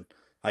this region.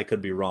 I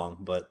could be wrong,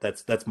 but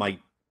that's my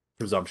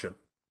presumption.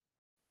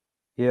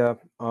 Yeah.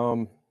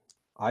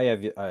 I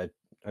have.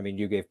 I mean,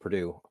 you gave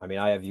Purdue. I mean,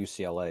 I have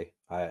UCLA.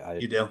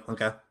 You do?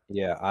 Okay.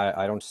 Yeah,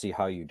 I don't see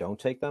how you don't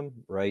take them,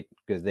 right?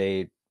 Because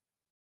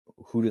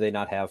who do they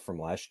not have from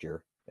last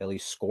year? At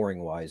least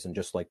scoring wise and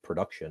just like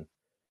production.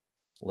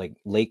 Like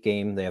late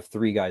game, they have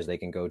 3 guys they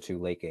can go to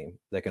late game.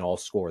 They can all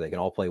score. They can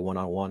all play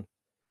one-on-one.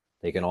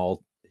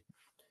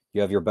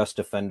 You have your best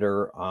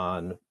defender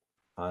on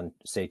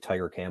say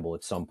Tiger Campbell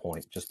at some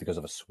point just because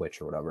of a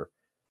switch or whatever.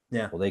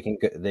 Yeah. Well,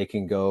 they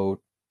can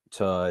go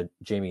to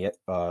Jamie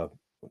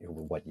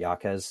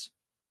Jaquez.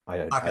 I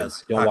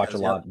don't watch a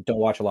lot. Don't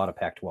watch a lot of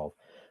Pac-12,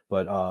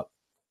 but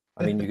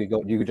I mean,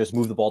 you could just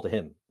move the ball to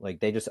him.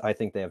 Like I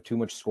think they have too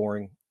much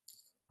scoring.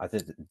 I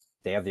think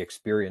they have the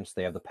experience.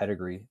 They have the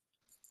pedigree.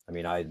 I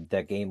mean,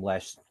 that game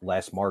last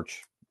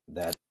March,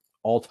 that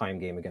all-time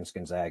game against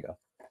Gonzaga,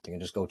 you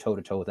can just go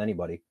toe-to-toe with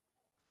anybody.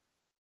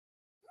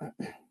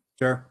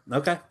 Sure.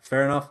 Okay.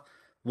 Fair enough.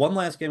 One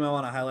last game I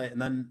want to highlight,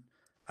 and then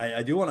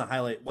I do want to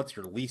highlight what's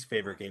your least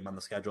favorite game on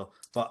the schedule.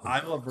 But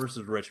Iowa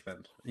versus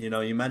Richmond. You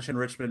mentioned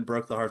Richmond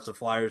broke the hearts of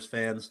Flyers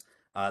fans.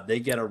 They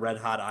get a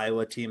red-hot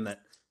Iowa team that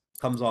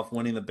comes off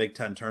winning the Big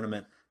Ten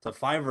tournament. It's a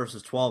 5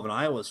 versus 12, and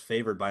Iowa's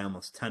favored by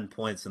almost 10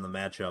 points in the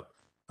matchup.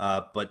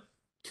 But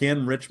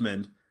can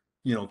Richmond,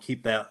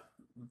 keep that?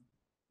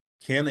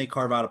 Can they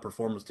carve out a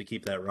performance to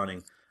keep that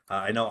running?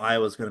 I know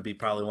Iowa's going to be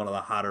probably one of the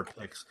hotter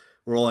picks,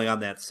 rolling on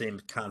that same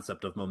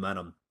concept of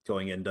momentum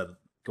going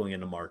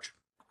into March.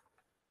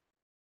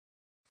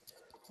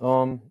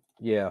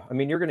 Yeah. I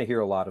mean, you're going to hear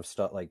a lot of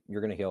stuff. Like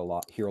you're going to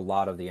hear a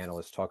lot of the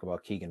analysts talk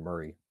about Keegan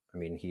Murray. I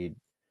mean,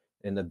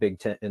 in the Big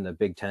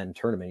Ten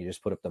tournament, he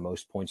just put up the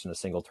most points in a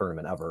single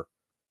tournament ever.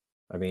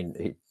 I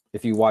mean,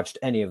 if you watched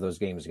any of those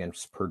games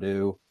against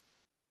Purdue,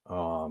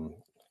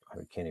 I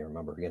can't even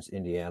remember, against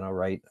Indiana,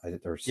 right?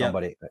 Or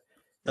somebody,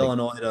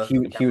 Illinois.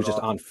 He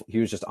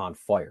was just on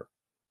fire,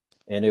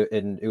 and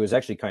it was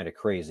actually kind of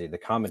crazy. The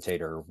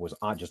commentator was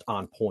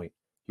on point.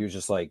 He was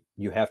just like,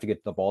 you have to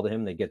get the ball to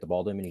him. They get the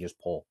ball to him, and he just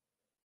pull.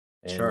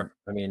 And, sure.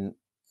 I mean,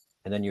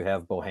 and then you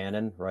have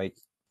Bohannon, right?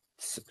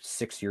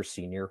 6-year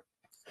senior.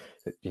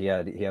 He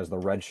has the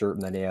red shirt,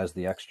 and then he has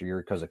the extra year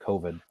because of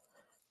COVID.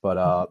 But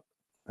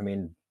I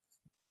mean,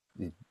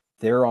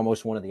 they're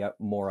almost one of the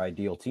more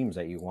ideal teams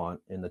that you want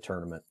in the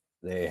tournament.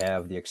 They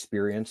have the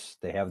experience.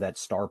 They have that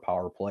star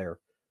power player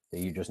that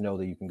you just know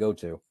that you can go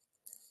to.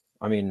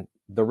 I mean,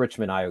 the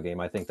Richmond Iowa game,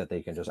 I think that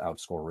they can just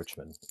outscore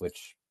Richmond,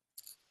 which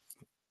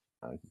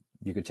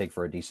you could take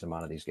for a decent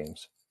amount of these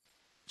games.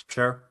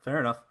 Sure, fair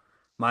enough.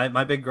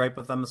 My big gripe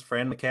with them is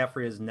Fran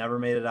McCaffrey has never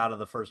made it out of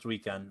the first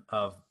weekend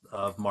of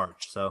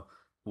March. So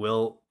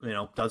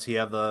does he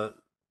have the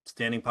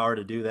standing power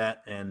to do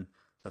that? And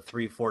the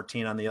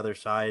 3-14 on the other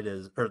side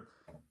is, or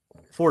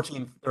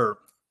 14 or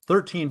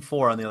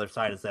 13-4 on the other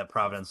side is that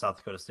Providence South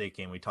Dakota State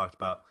game we talked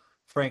about.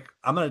 Frank,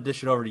 I'm going to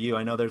dish it over to you.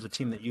 I know there's a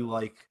team that you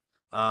like,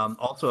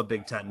 also a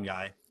Big Ten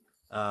guy,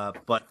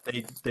 but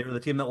they were the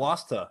team that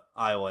lost to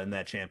Iowa in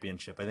that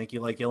championship. I think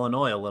you like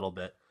Illinois a little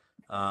bit.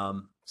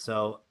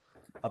 So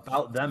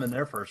about them in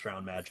their first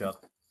round matchup,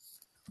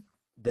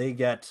 they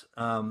get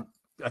a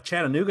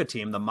Chattanooga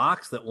team, the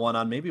Mocs, that won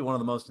on maybe one of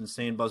the most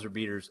insane buzzer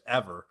beaters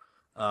ever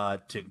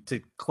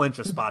to clinch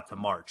a spot to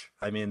March.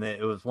 I mean,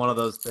 it was one of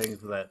those things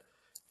that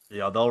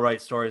they'll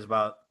write stories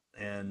about,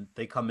 and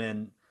they come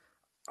in.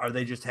 Are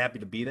they just happy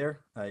to be there?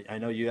 I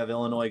know you have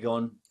Illinois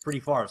going pretty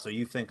far, so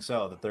you think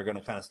so that they're going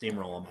to kind of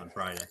steamroll them on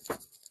Friday.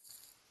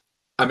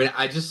 I mean,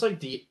 I just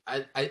like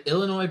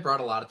Illinois brought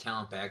a lot of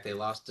talent back. They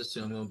lost to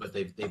Sumu, but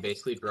they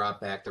basically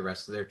brought back the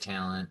rest of their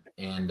talent.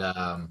 And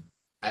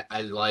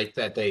I like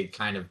that they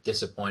kind of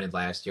disappointed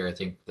last year. I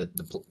think that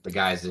the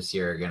guys this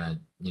year are going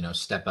to,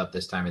 step up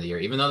this time of the year,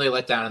 even though they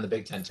let down in the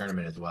Big Ten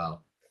tournament as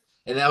well.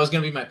 And that was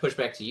going to be my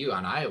pushback to you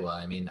on Iowa.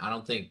 I mean, I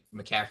don't think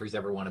McCaffrey's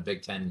ever won a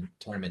Big Ten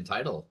tournament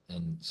title.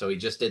 And so he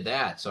just did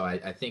that. So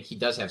I think he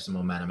does have some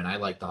momentum, and I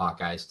like the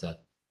Hawkeyes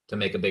to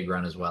make a big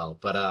run as well.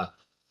 But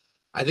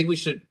I think we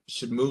should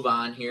move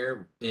on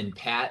here. And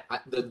Pat,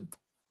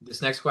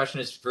 this next question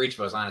is for each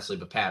of us, honestly.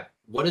 But Pat,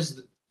 what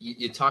is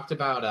you talked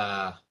about?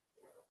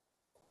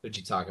 What did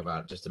you talk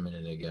about just a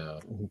minute ago?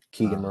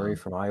 Keegan Murray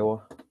from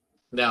Iowa.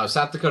 No,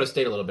 South Dakota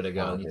State a little bit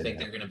ago. And you think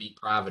they're going to beat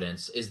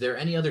Providence? Is there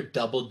any other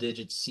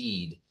double-digit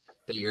seed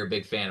that you're a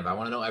big fan of? I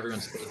want to know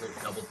everyone's favorite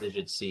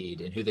double-digit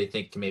seed and who they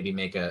think can maybe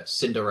make a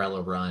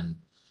Cinderella run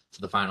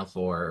to the Final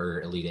Four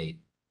or Elite Eight.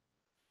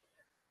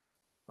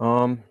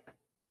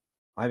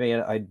 I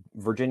mean,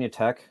 Virginia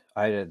Tech.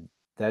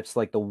 That's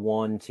like the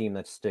one team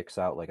that sticks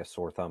out like a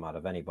sore thumb out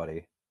of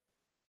anybody.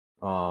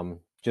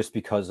 Just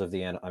because of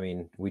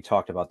we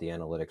talked about the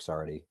analytics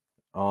already.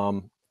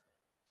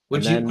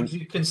 Would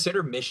you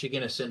consider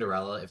Michigan a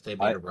Cinderella if they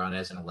made a run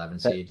as an 11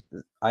 seed?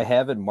 I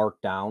have it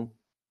marked down.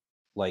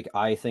 Like,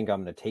 I think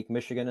I'm going to take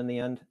Michigan in the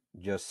end.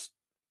 It's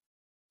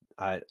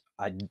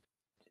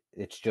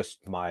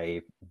just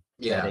my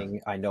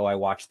betting. I know I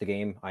watched the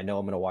game. I know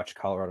I'm going to watch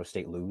Colorado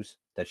State lose.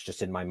 That's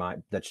just in my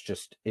mind. That's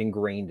just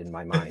ingrained in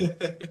my mind.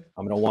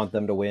 I'm going to want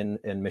them to win,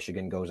 and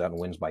Michigan goes out and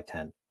wins by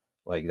 10.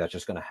 Like, that's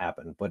just going to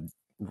happen. But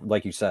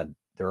like you said,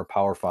 they're a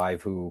Power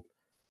 5 who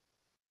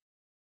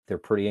they're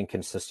pretty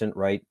inconsistent,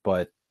 right?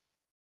 But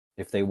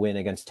if they win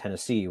against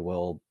Tennessee,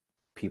 will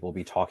people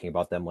be talking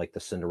about them like the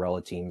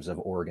Cinderella teams of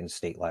Oregon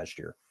State last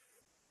year?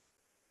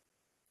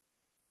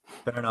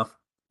 Fair enough.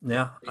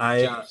 Yeah.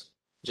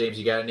 James,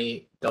 you got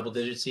any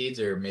double-digit seeds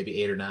or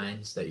maybe 8 or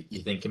 9s that you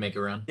think can make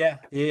a run?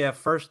 Yeah.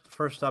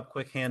 First up,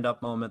 quick hand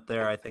up moment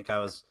there. I think I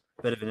was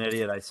a bit of an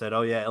idiot. I said,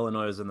 oh, yeah,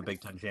 Illinois is in the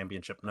Big Ten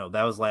championship. No,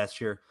 that was last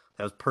year.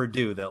 That was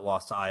Purdue that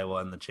lost to Iowa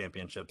in the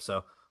championship.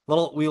 So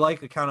we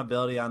like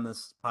accountability on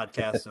this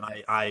podcast, and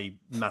I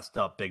messed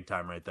up big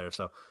time right there.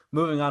 So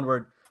moving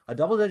onward, a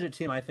double-digit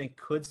team I think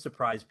could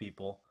surprise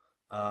people.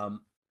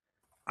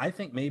 I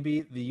think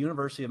maybe the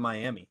University of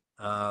Miami,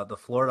 the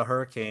Florida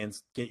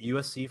Hurricanes, get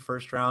USC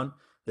first round.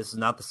 This is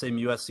not the same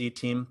USC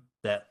team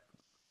that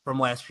from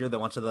last year that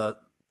went to the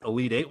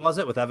Elite Eight, was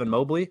it, with Evan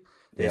Mobley?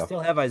 They still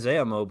have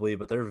Isaiah Mobley,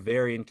 but they're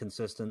very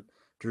inconsistent.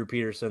 Drew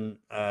Peterson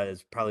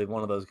is probably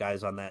one of those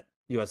guys on that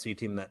USC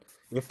team that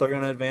if they're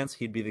going to advance,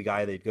 he'd be the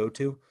guy they'd go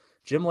to.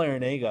 Jim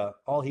Larinaga,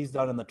 all he's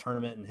done in the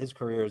tournament in his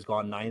career has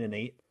gone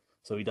 9-8,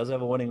 so he does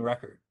have a winning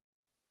record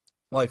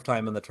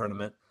lifetime in the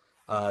tournament.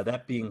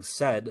 That being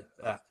said,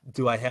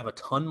 do I have a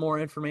ton more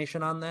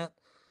information on that?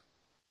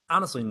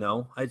 Honestly,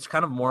 no. It's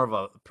kind of more of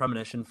a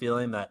premonition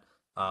feeling that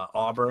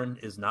Auburn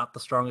is not the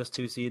strongest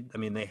 2 seed. I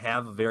mean, they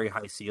have a very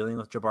high ceiling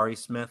with Jabari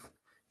Smith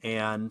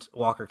and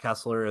Walker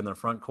Kessler in their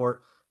front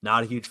court.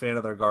 Not a huge fan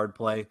of their guard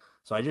play.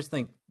 So I just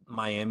think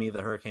Miami,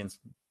 the Hurricanes,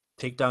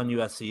 take down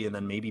USC and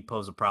then maybe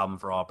pose a problem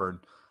for Auburn.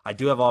 I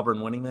do have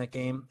Auburn winning that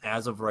game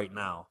as of right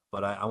now,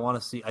 but I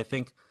want to see. I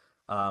think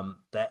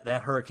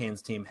that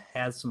Hurricanes team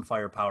has some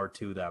firepower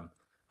to them.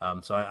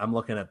 So I'm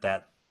looking at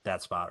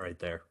that spot right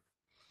there.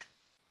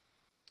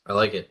 I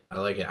like it.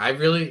 I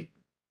really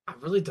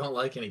don't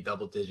like any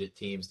double-digit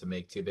teams to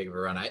make too big of a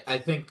run. I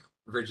think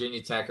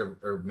Virginia Tech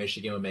or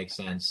Michigan would make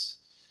sense.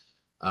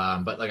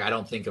 But I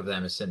don't think of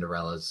them as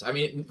Cinderellas. I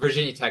mean,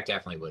 Virginia Tech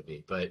definitely would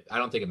be, but I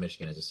don't think of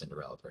Michigan as a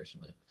Cinderella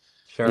personally.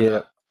 Sure.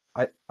 Yeah.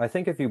 I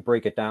think if you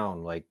break it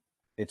down,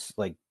 it's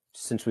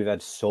since we've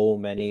had so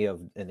many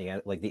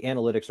the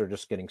analytics are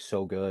just getting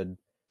so good,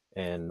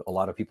 and a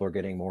lot of people are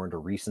getting more into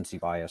recency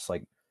bias.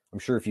 Like, I'm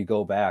sure if you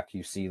go back,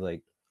 you see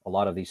like a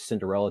lot of these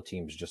Cinderella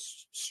teams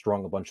just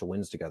strung a bunch of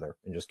wins together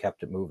and just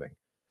kept it moving.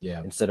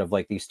 Yeah. Instead of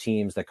like these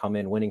teams that come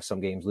in winning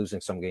some games,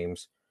 losing some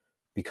games,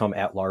 become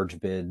at large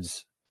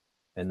bids,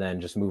 and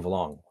then just move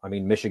along. I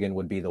mean, Michigan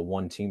would be the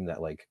one team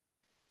that like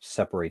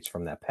separates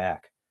from that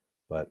pack.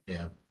 But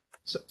Yeah.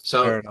 Fair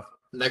So enough.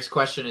 next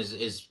question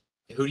is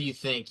who do you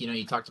think,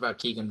 you talked about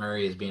Keegan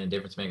Murray as being a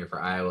difference maker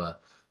for Iowa.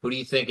 Who do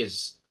you think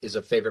is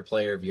a favorite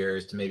player of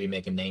yours to maybe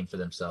make a name for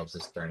themselves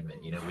this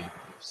tournament? We've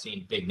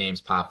seen big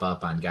names pop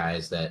up on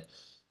guys that,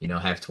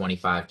 have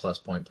 25 plus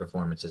point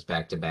performances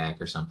back to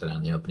back or something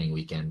on the opening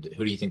weekend.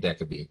 Who do you think that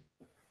could be?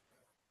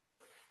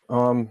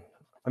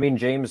 I mean,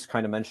 James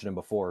kind of mentioned him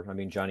before. I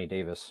mean, Johnny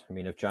Davis. I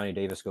mean, if Johnny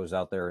Davis goes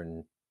out there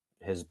and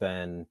has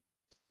been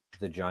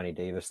the Johnny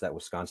Davis that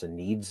Wisconsin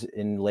needs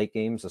in late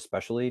games,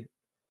 especially,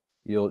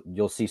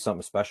 you'll see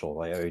something special.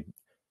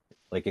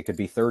 Like it could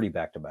be 30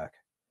 back to back.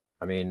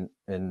 I mean,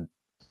 and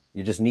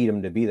you just need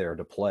him to be there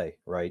to play,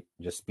 right?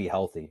 Just be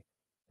healthy,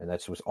 and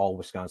that's what all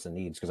Wisconsin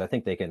needs, because I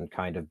think they can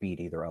kind of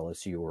beat either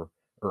LSU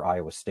or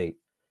Iowa State,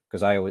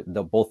 because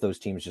both those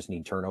teams just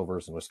need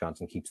turnovers, and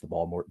Wisconsin keeps the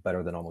ball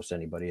better than almost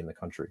anybody in the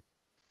country.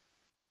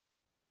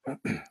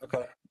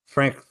 Okay,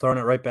 Frank, throwing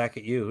it right back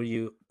at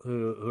you.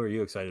 Who are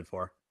you excited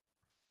for?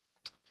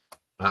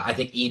 I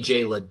think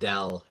EJ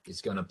Liddell is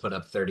going to put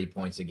up 30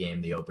 points a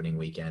game the opening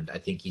weekend. I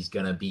think he's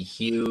going to be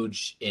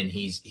huge, and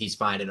he's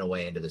finding a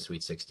way into the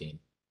Sweet 16.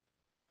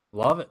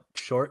 Love it.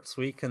 Short,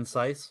 sweet,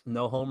 concise.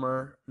 No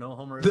homer. No,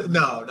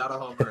 not a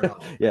homer at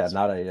all. Yeah,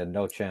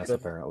 no chance Good.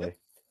 apparently.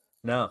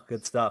 No,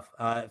 good stuff.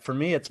 For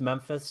me, it's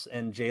Memphis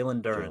and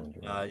Jalen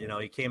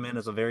Duren. He came in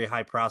as a very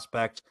high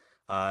prospect.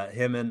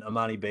 Him and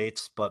Amani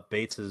Bates, but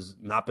Bates has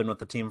not been with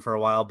the team for a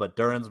while. But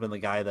Duren's been the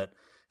guy that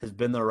has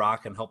been the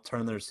rock and helped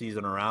turn their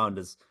season around.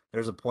 Is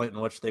there's a point in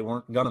which they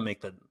weren't gonna make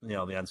the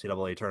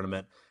NCAA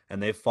tournament,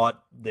 and they've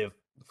fought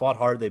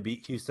hard. They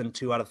beat Houston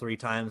 2 out of 3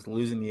 times,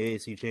 losing the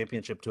AAC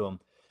championship to them.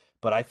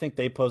 But I think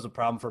they pose a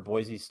problem for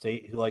Boise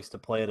State, who likes to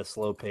play at a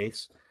slow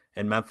pace,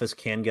 and Memphis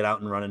can get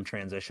out and run in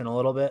transition a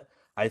little bit.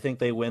 I think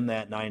they win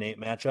that 9-8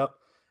 matchup,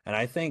 and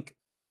I think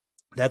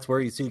that's where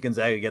you see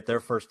Gonzaga get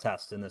their first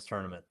test in this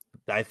tournament.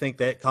 I think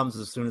that comes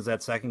as soon as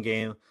that second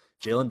game.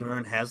 Jalen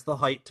Duren has the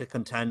height to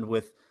contend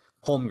with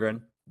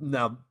Holmgren.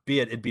 Now,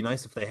 it'd be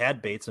nice if they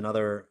had Bates,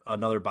 another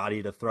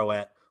body to throw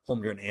at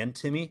Holmgren and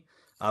Timmy,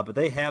 but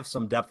they have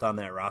some depth on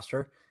that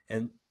roster,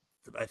 and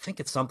I think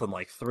it's something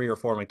like 3 or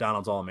 4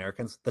 McDonald's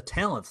All-Americans. The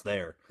talent's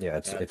there. Yeah,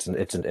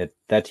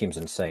 that team's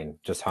insane.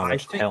 Just how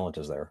much talent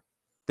is there?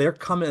 They're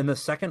coming in the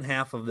second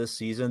half of this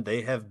season.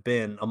 They have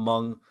been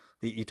among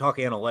you talk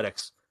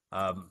analytics.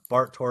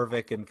 Bart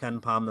Torvik and Ken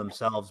Palm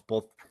themselves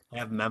both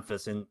have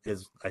Memphis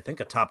is I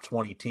think a top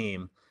 20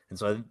 team, and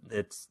so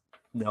it's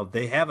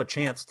they have a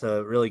chance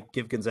to really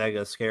give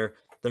Gonzaga a scare.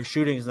 Their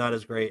shooting is not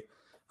as great,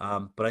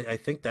 but I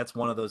think that's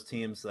one of those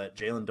teams that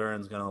Jalen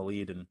Duren's going to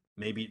lead and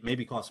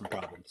maybe cause some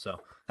problems. So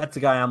that's the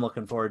guy I'm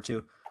looking forward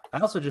to. I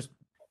also just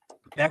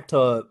back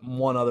to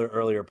one other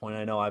earlier point.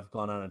 I know I've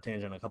gone on a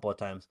tangent a couple of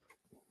times.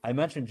 I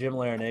mentioned Jim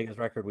Laranaga's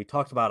record. We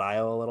talked about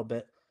Iowa a little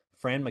bit.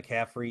 Fran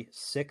McCaffrey,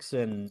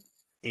 6-8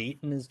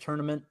 in his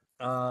tournament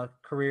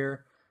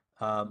career.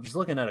 Just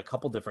looking at a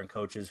couple different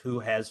coaches who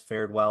has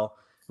fared well.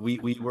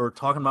 We were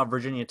talking about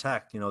Virginia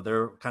Tech.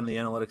 They're kind of the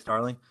analytics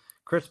darling.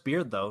 Chris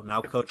Beard, though,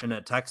 now coaching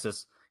at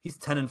Texas, he's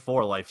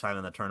 10-4 lifetime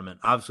in the tournament.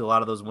 Obviously, a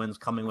lot of those wins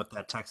coming with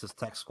that Texas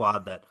Tech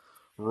squad that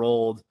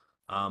rolled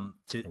to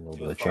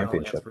the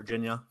championship against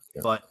Virginia.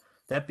 Yeah. But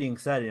that being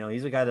said,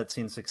 he's a guy that's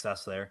seen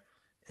success there.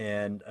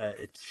 And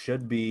it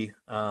should be,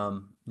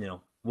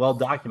 well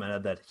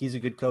documented that he's a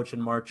good coach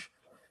in March.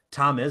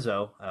 Tom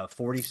Izzo,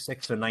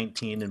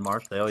 46-19 in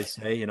March. They always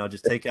say,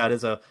 just take out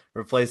Izzo,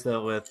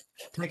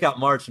 take out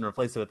March and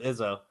replace it with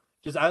Izzo.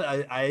 Just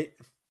I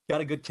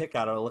got a good kick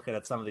out of looking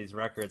at some of these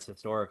records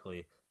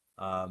historically.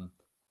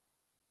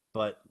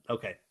 But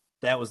okay,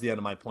 that was the end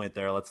of my point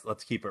there.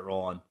 Let's keep it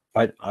rolling.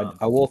 I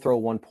will throw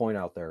one point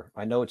out there.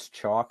 I know it's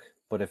chalk,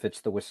 but if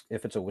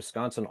it's a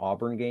Wisconsin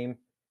Auburn game,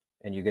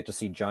 and you get to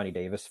see Johnny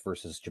Davis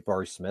versus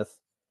Jabari Smith,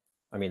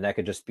 I mean, that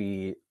could just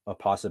be a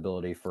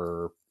possibility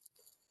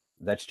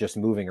that's just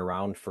moving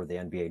around for the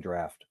NBA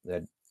draft.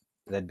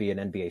 That'd be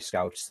an NBA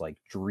scout's like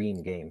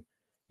dream game.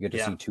 You get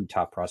to see 2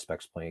 top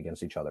prospects playing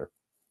against each other.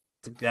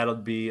 That'll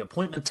be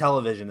appointment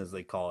television, as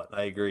they call it.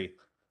 I agree.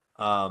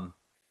 So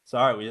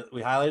all right,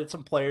 we highlighted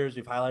some players,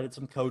 we've highlighted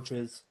some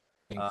coaches.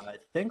 I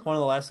think one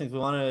of the last things we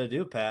wanted to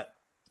do, Pat,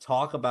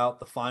 talk about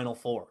the Final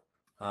Four.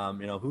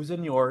 Who's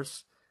in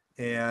yours?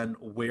 And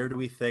where do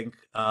we think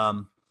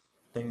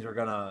things are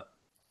going to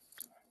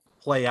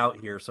play out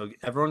here? So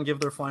everyone give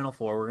their Final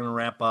Four. We're going to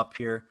wrap up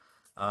here.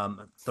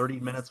 30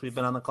 minutes we've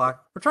been on the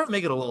clock. We're trying to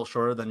make it a little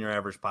shorter than your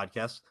average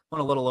podcast.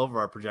 Went a little over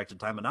our projected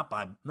time, but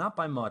not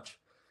by much.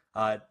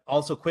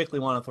 Also quickly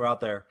want to throw out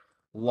there,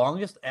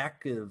 longest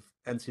active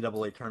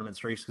NCAA tournament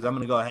streaks, because I'm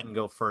going to go ahead and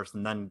go first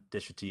and then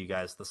dish it to you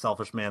guys, the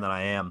selfish man that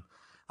I am.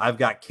 I've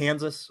got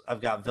Kansas,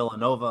 I've got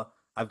Villanova,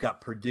 I've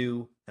got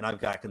Purdue, and I've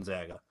got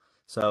Gonzaga.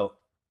 So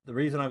the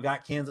reason I've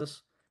got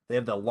Kansas, they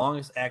have the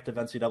longest active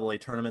NCAA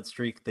tournament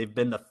streak. They've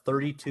been to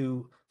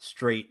 32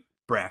 straight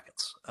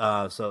brackets.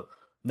 So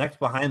next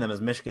behind them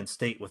is Michigan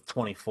State with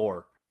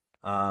 24,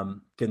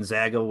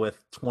 Gonzaga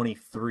with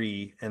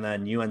 23, and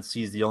then UNC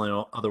is the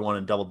only other one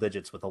in double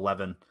digits with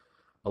 11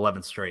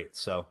 straight.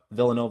 So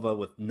Villanova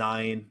with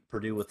 9,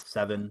 Purdue with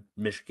 7,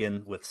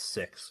 Michigan with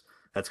 6.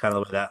 That's kind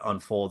of the way that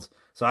unfolds.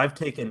 So I've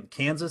taken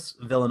Kansas,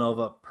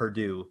 Villanova,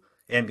 Purdue,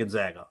 and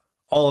Gonzaga.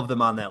 All of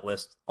them on that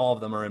list. All of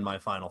them are in my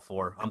Final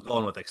Four. I'm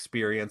going with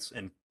experience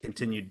and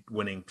continued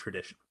winning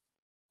tradition.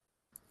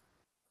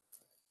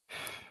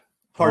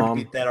 Hard to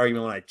beat that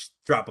argument when I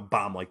drop a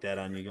bomb like that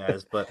on you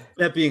guys. But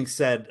that being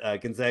said,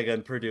 Gonzaga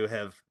and Purdue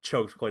have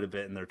choked quite a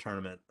bit in their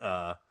tournament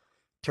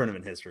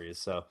histories.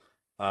 So,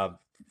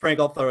 Frank,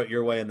 I'll throw it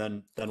your way, and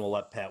then we'll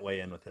let Pat weigh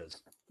in with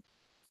his.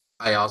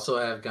 I also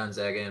have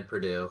Gonzaga and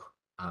Purdue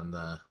on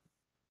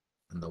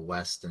the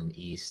West and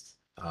East,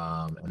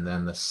 and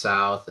then the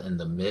South and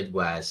the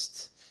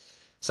Midwest.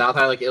 South,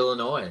 I like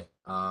Illinois.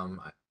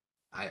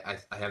 I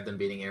have them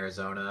beating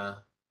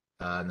Arizona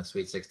in the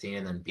Sweet 16,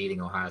 and then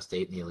beating Ohio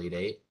State in the Elite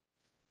Eight.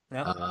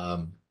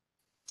 Yeah.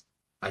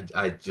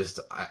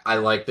 I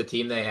like the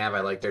team they have. I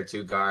like their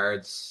 2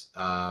 guards,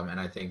 and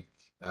I think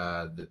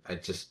I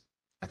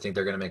think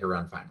they're going to make a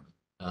run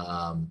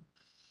finally.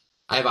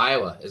 I have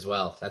Iowa as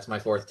well. That's my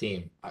 4th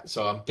team.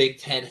 So I'm Big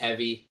Ten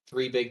heavy.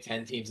 3 Big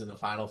Ten teams in the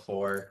Final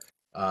Four.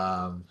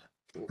 Not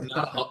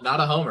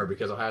a homer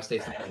because Ohio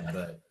State's not in,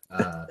 but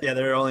yeah,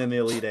 they're only in the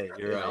Elite Eight.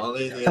 You're right.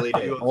 Only in the Elite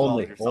Eight. You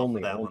absolved yourself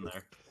with that one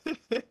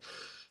there.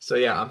 So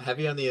yeah, I'm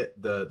heavy on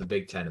the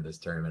Big Ten in this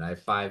tournament. I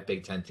have 5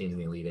 Big Ten teams in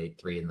the Elite Eight,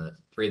 3 in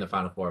the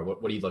Final Four.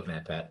 What are you looking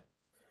at, Pat?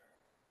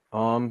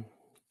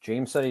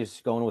 James said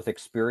he's going with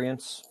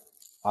experience.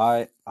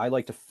 I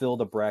like to fill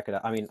the bracket.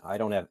 I mean, I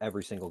don't have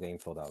every single game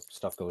filled out.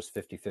 Stuff goes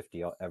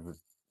 50-50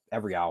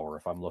 every hour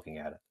if I'm looking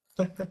at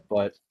it.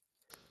 But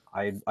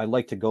I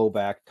like to go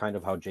back kind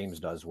of how James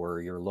does, where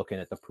you're looking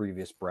at the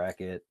previous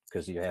bracket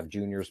because you have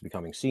juniors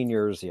becoming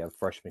seniors, you have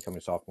freshmen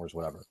becoming sophomores,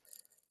 whatever.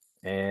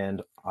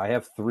 And I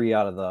have 3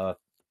 out of the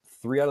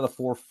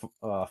 4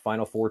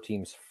 Final Four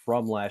teams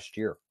from last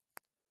year.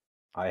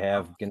 I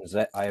have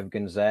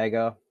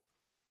Gonzaga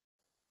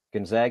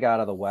out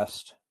of the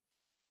West.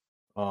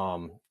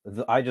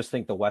 I just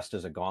think the West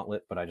is a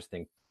gauntlet, but I just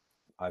think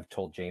I've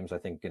told James I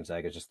think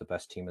Gonzaga is just the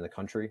best team in the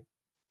country.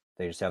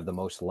 They just have the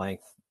most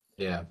length.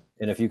 Yeah.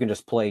 And if you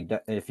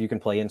can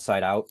play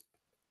inside out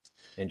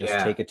and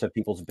just take it to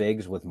people's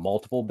bigs with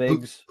multiple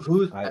bigs.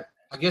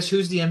 I guess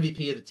who's the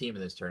MVP of the team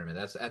in this tournament?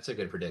 That's a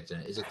good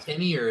prediction. Is it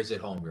Timmy or is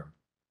it Holmgren?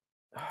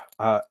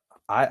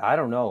 I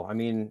don't know. I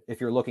mean, if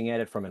you're looking at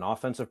it from an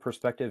offensive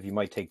perspective, you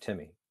might take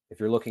Timmy. If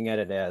you're looking at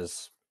it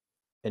as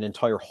an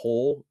entire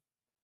whole,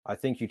 I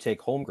think you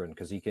take Holmgren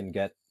because he can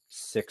get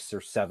 6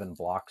 or 7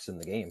 blocks in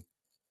the game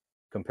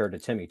compared to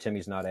Timmy.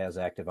 Timmy's not as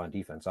active on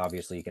defense.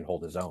 Obviously, he can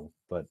hold his own,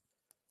 but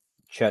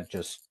Chet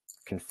just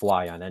can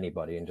fly on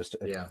anybody and just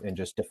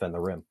defend the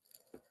rim.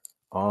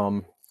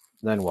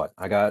 Then what?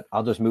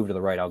 I'll just move to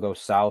the right. I'll go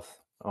south.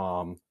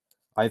 I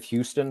have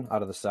Houston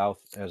out of the South.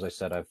 As I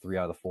said, I have 3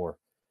 out of the 4.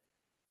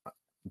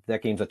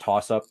 That game's a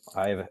toss-up.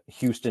 I have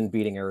Houston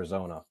beating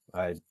Arizona.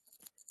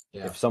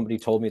 If somebody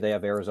told me they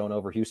have Arizona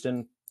over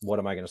Houston, what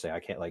am I going to say? I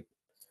can't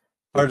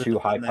Hard to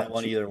defend that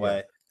one either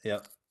way.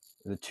 Yep.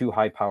 The 2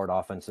 high-powered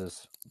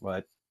offenses,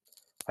 but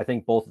I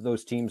think both of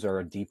those teams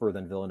are deeper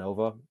than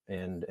Villanova,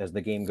 and as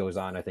the game goes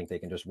on, I think they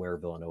can just wear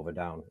Villanova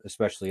down,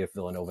 especially if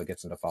Villanova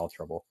gets into foul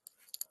trouble.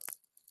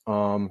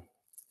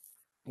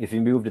 If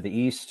you move to the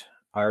East,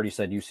 I already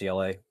said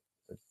UCLA.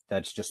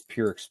 That's just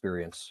pure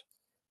experience.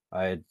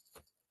 I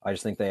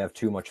just think they have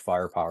too much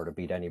firepower to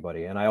beat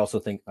anybody, and I also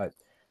think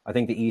I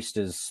think the East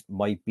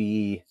might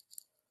be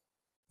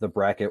the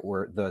bracket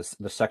where the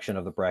section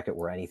of the bracket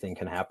where anything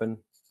can happen.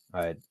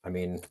 I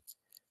mean,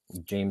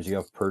 James, you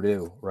have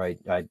Purdue, right?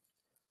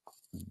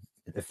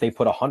 If they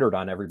put 100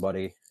 on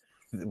everybody,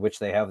 which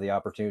they have the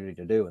opportunity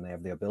to do and they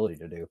have the ability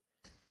to do,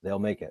 they'll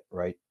make it,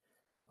 right?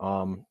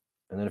 And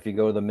then if you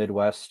go to the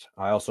Midwest,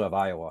 I also have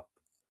Iowa.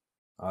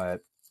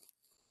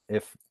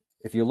 If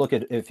you look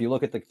at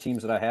the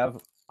teams that I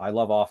have, I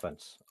love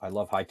offense. I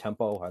love high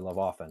tempo. I love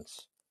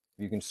offense.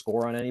 If you can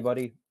score on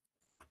anybody,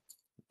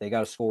 they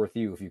got to score with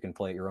you if you can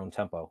play at your own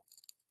tempo.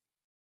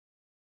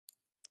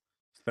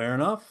 Fair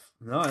enough.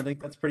 No, I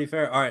think that's pretty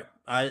fair. All right.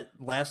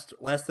 Last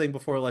thing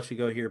before I let you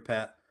go here,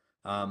 Pat.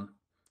 Well,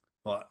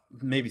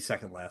 maybe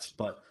second last,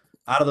 but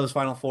out of those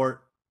Final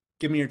Four,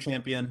 give me your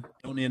champion.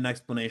 Don't need an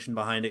explanation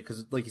behind it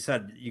because, like you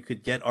said, you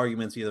could get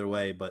arguments either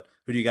way. But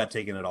who do you got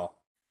taking it all?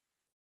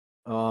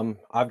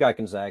 I've got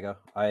Gonzaga.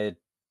 I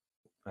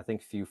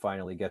think Few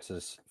finally gets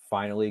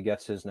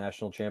his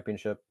national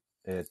championship.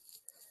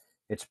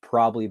 It's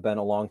probably been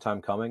a long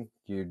time coming.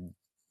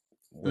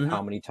 With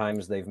how many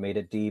times they've made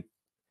it deep.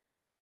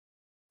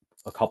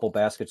 A couple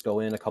baskets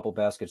go in, a couple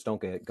baskets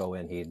don't go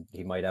in.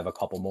 He might have a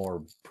couple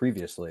more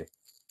previously,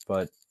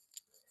 but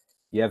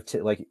you have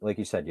like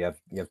you said, you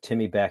have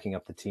Timmy backing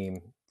up the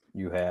team.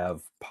 You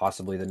have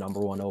possibly the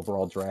number 1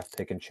 overall draft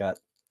pick in Chet.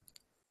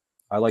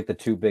 I like the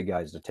two big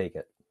guys to take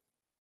it.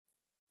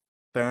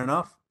 Fair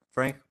enough,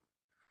 Frank.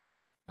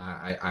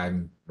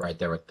 I'm right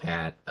there with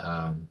Pat.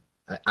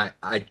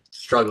 I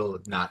struggle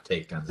with not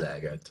take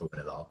Gonzaga to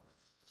win it all.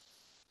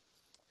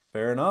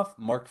 Fair enough.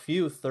 Mark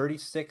Few,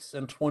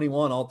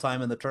 36-21 all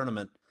time in the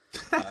tournament.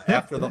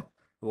 After the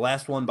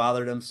last one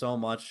bothered him so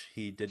much,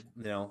 he did.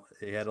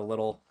 He had a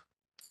little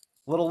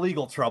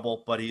legal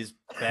trouble, but he's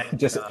back.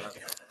 Just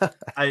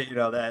I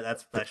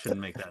shouldn't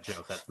make that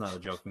joke. That's not a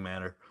joking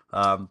matter.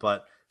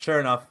 But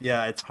sure enough,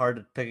 yeah, it's hard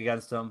to pick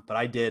against him. But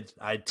I did.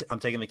 I'm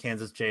taking the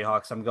Kansas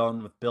Jayhawks. I'm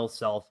going with Bill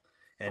Self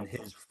and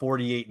his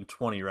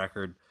 48-20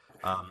 record.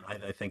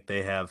 I think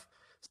they have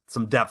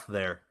some depth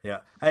there. Yeah,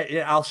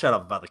 I'll shut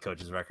up about the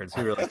coaches' records.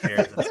 Who really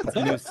cares? It's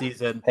a new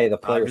season. Hey, the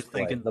players just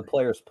play. thinking, The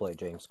players play,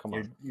 James. Come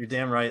on. you're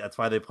damn right. That's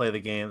why they play the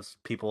games.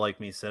 People like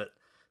me sit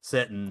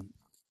and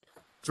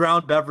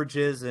drown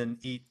beverages and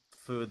eat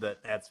food that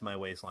adds to my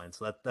waistline.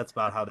 So that's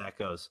about how that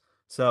goes.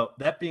 So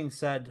that being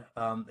said,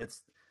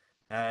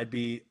 I'd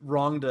be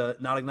wrong to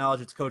not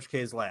acknowledge it's Coach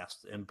K's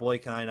last, and boy,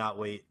 can I not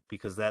wait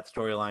because that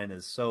storyline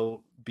is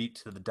so beat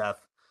to the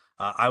death.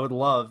 I would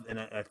love, and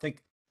I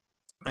think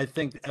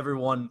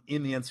everyone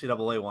in the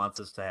NCAA wants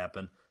this to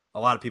happen. A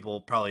lot of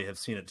people probably have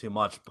seen it too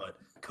much, but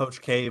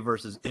Coach K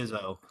versus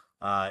Izzo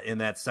in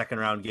that second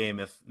round game,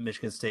 if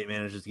Michigan State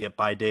manages to get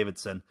by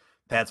Davidson,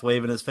 Pat's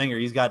waving his finger.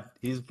 He's got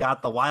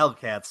the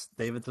Wildcats,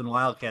 Davidson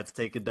Wildcats,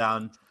 taking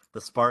down the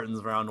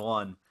Spartans round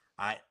one.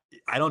 I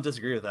don't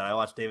disagree with that. I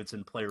watched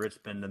Davidson play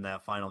Richmond in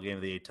that final game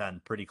of the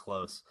A-10, pretty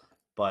close.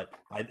 But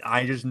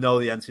I just know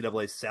the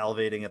NCAA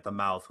salivating at the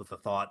mouth with the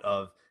thought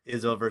of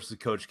Izzo versus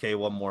Coach K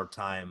one more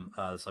time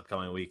this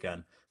upcoming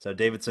weekend. So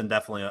Davidson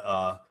definitely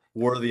a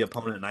worthy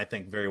opponent, and I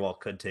think very well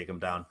could take him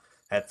down.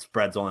 That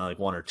spread's only like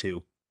 1 or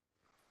 2.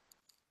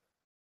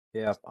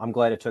 Yeah, I'm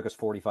glad it took us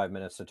 45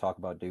 minutes to talk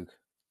about Duke.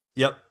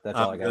 Yep. That's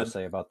all I got to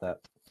say about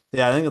that.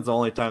 Yeah, I think it's the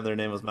only time their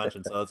name was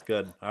mentioned, so that's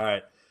good. All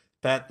right.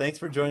 Pat, thanks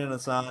for joining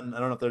us on. I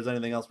don't know if there's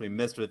anything else we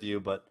missed with you,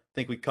 but I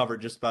think we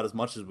covered just about as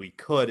much as we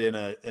could in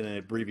an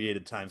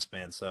abbreviated time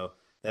span. So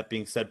that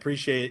being said,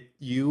 appreciate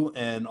you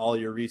and all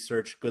your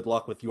research. Good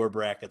luck with your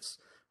brackets.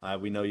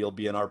 We know you'll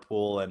be in our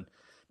pool and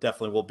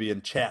definitely will be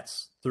in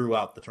chats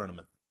throughout the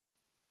tournament.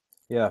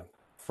 Yeah,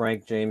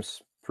 Frank,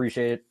 James,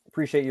 appreciate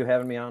you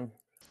having me on.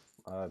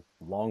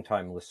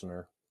 Long-time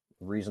listener.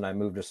 The reason I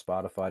moved to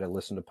Spotify to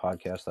listen to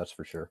podcasts, that's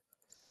for sure.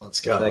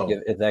 Let's go.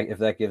 If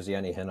that gives you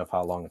any hint of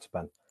how long it's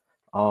been.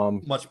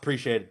 Much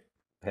appreciated.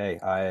 Hey,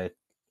 I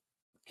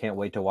can't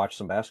wait to watch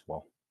some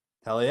basketball.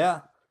 Hell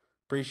yeah.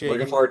 Appreciate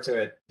Looking forward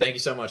to it. Thank you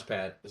so much,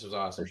 Pat. This was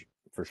awesome.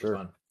 For sure.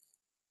 Fun.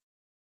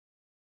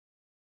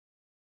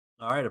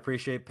 All right.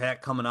 Appreciate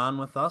Pat coming on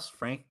with us.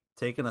 Frank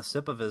taking a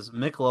sip of his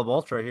Michelob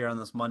Ultra here on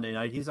this Monday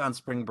night. He's on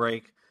spring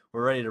break.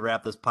 We're ready to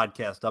wrap this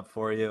podcast up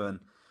for you. And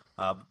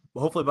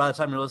hopefully by the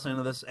time you're listening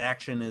to this,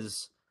 action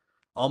is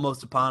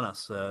almost upon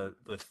us.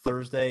 With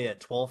Thursday at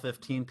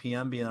 12:15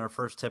 p.m. being our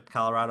first tip,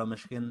 Colorado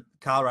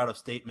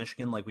State,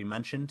 Michigan, like we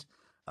mentioned.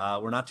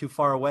 We're not too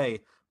far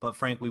away, but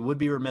Frank, we would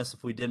be remiss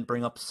if we didn't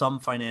bring up some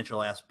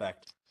financial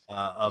aspect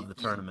of the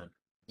tournament.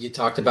 You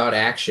talked about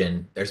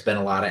action. There's been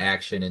a lot of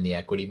action in the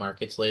equity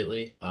markets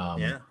lately.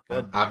 Yeah,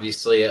 good.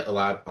 Obviously, a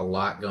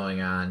lot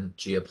going on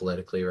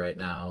geopolitically right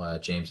now.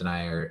 James and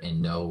I are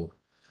in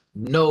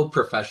no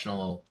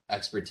professional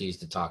expertise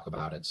to talk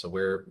about it, so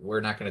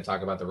we're not going to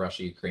talk about the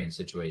Russia-Ukraine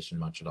situation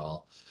much at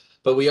all.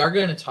 But we are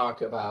going to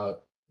talk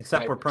about.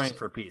 Except we're praying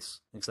for peace.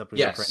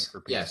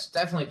 Yes,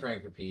 definitely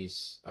praying for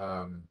peace.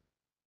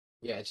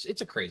 Yeah,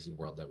 it's a crazy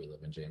world that we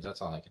live in, James.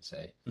 That's all I can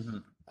say.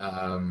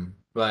 Mm-hmm.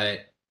 But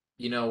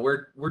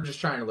we're just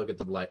trying to look at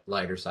the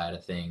lighter side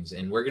of things,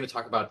 and we're going to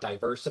talk about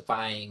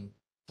diversifying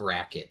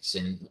brackets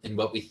and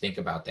what we think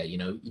about that.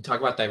 You talk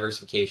about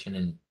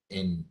diversification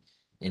in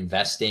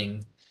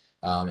investing,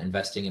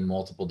 investing in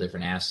multiple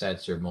different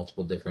assets or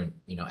multiple different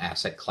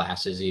asset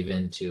classes,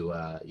 even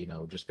to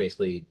just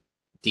basically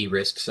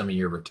de-risk some of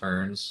your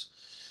returns.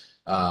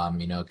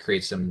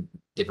 Create some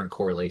different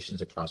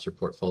correlations across your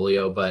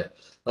portfolio. But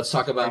let's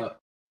talk about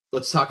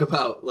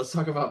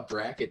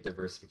bracket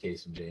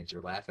diversification, James.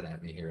 You're laughing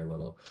at me here a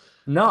little.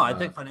 No, I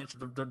think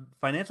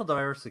financial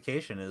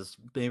diversification is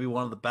maybe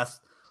one of the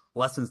best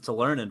lessons to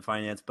learn in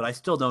finance, but I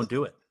still don't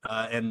do it.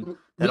 And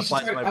that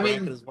applies to my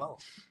bracket as well.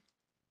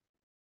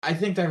 I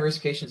think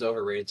diversification is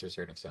overrated to a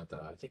certain extent,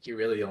 though. I think you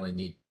really only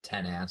need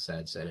 10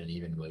 assets at an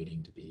even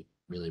weighting to be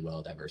really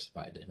well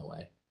diversified in a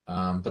way.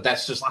 But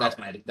that's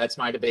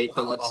my debate.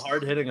 A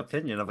hard-hitting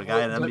opinion of a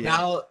guy in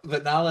NBA.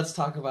 But now let's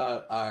talk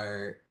about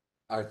our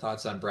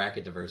thoughts on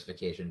bracket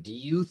diversification. Do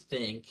you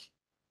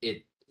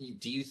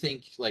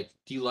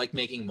like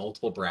making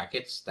multiple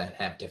brackets that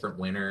have different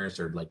winners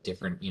or like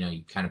different,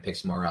 you kind of pick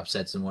some more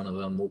upsets in one of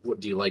them? What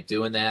do you like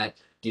doing that?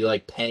 Do you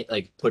like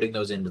putting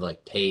those into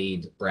like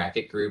paid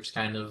bracket groups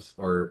kind of,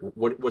 or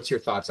what's your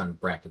thoughts on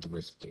bracket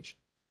diversification?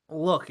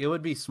 Look, it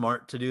would be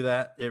smart to do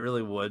that. It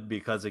really would,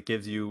 because it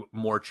gives you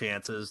more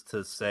chances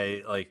to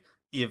say, like,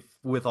 if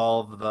with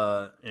all of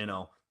the,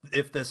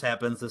 if this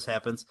happens, this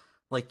happens.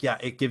 Like, yeah,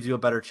 it gives you a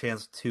better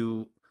chance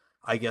to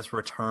I guess,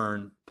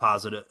 return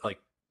positive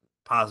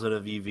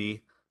EV,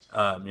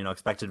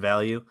 expected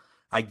value.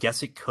 I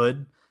guess it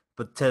could,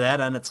 but to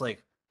that end, it's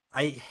like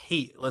I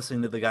hate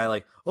listening to the guy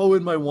like, oh,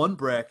 in my one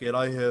bracket,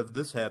 I have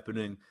this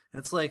happening. And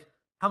it's like,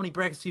 how many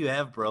brackets do you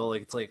have, bro?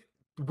 Like, it's like,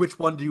 which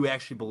one do you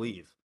actually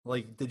believe?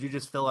 Like, did you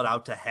just fill it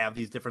out to have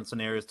these different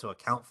scenarios to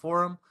account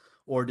for them?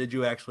 Or did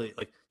you actually,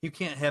 like, you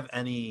can't have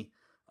any,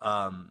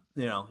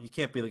 you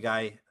can't be the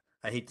guy,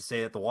 I hate to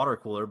say it, at the water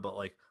cooler, but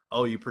like,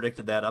 oh, you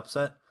predicted that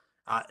upset?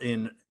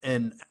 In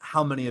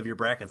how many of your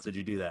brackets did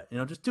you do that?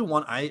 Just do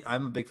one.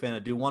 I'm a big fan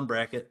of do one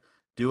bracket,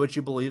 do what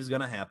you believe is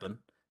going to happen.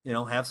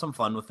 Have some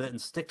fun with it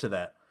and stick to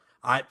that.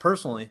 I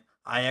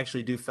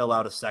actually do fill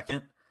out a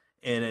second,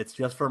 and it's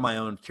just for my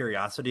own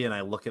curiosity. And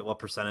I look at what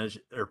percentage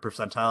or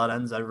percentile it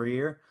ends every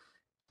year.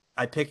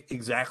 I pick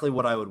exactly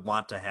what I would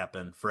want to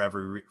happen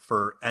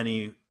for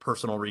any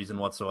personal reason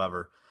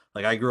whatsoever.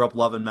 Like I grew up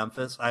loving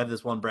Memphis. I have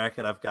this one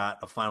bracket. I've got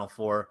a Final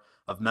Four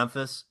of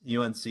Memphis,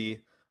 UNC,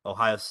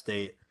 Ohio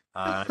State.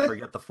 I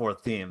forget the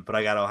fourth team, but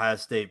I got Ohio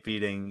State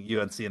beating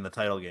UNC in the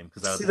title game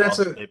because I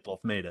was they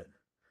both made it.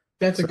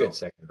 That's a good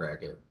second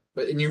bracket,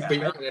 but you're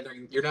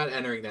not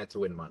entering that to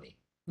win money.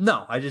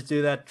 No, I just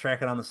do that,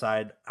 track it on the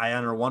side. I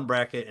enter one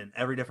bracket in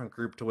every different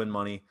group to win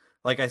money.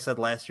 Like I said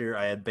last year,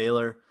 I had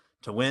Baylor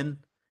to win,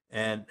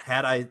 and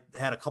had I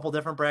had a couple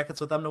different brackets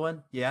with them to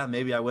win, yeah,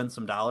 maybe I win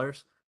some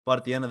dollars. But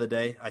at the end of the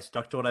day, I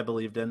stuck to what I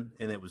believed in,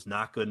 and it was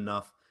not good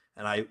enough.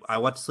 And I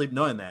went to sleep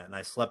knowing that, and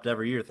I slept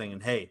every year thinking,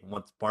 hey,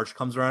 once March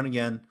comes around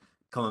again,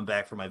 coming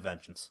back for my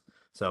vengeance.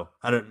 So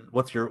I don't.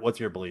 What's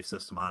your belief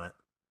system on it?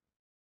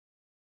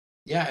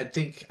 Yeah,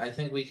 I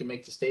think we can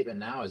make the statement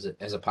now as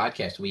a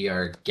podcast. We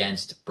are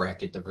against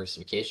bracket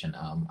diversification.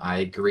 I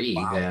agree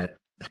that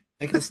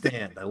taking a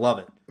stand. I love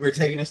it. We're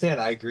taking a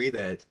stand. I agree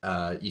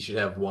that you should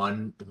have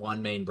one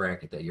main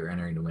bracket that you're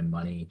entering to win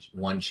money,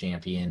 one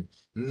champion.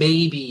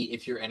 Maybe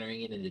if you're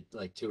entering it into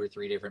like 2 or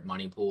 3 different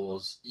money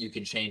pools, you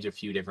can change a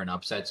few different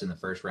upsets in the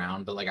first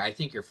round. But like I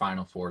think your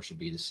final four should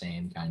be the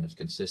same, kind of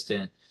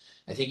consistent.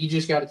 I think you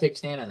just got to take a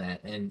stand on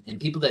that. And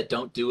people that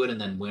don't do it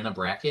and then win a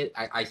bracket,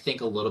 I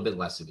think a little bit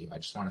less of you. I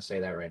just want to say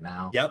that right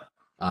now. Yep.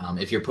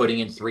 If you're putting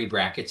in 3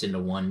 brackets into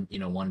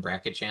one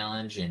bracket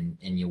challenge and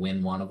you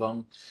win one of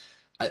them,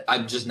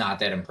 I'm just not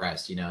that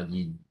impressed.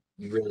 You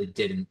really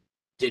didn't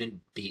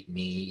beat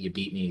me. You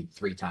beat me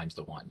 3 times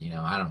to 1.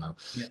 I don't know.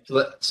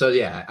 Yeah. So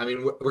yeah, I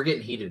mean, we're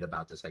getting heated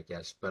about this, I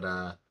guess.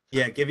 But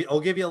yeah, I'll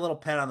give you a little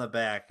pat on the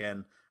back,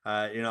 and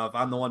if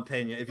I'm the one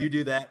paying you, if you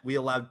do that, we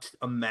allowed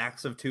a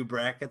max of 2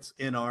 brackets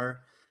in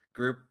our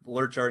group.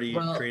 Lurch already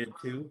created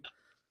 2.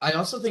 I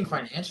also think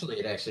financially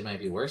it actually might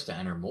be worse to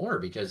enter more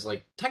because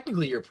like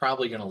technically you're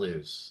probably going to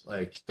lose.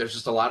 Like there's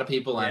just a lot of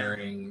people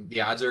entering.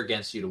 The odds are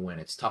against you to win.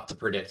 It's tough to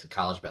predict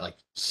like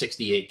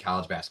 68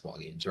 college basketball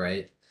games,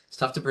 right? It's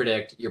tough to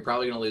predict. You're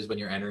probably going to lose when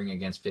you're entering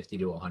against 50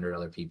 to 100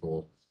 other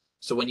people.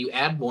 So when you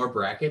add more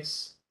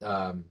brackets,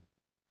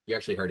 you're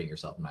actually hurting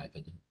yourself, in my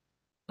opinion.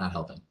 Not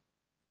helping.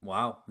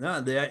 Wow.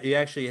 No, you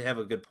actually have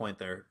a good point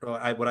there.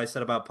 What I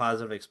said about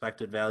positive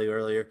expected value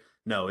earlier,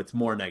 no, it's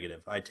more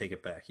negative. I take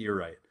it back. You're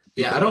right.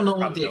 Yeah, I don't know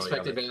what the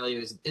expected value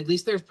is. At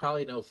least there's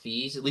probably no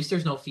fees. At least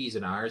there's no fees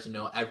in ours.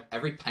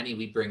 Every penny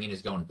we bring in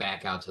is going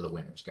back out to the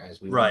winners,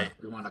 guys. We want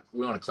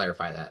to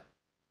clarify that.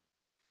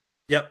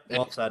 Yep.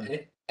 Well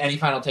said. Any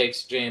final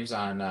takes, James,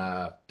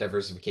 on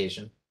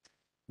diversification?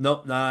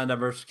 Nope, not on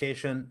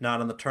diversification.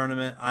 Not on the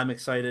tournament. I'm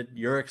excited.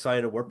 You're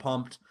excited. We're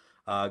pumped.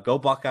 Go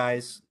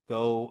Buckeyes.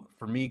 Go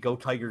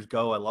Tigers.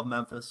 Go. I love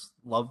Memphis.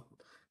 Love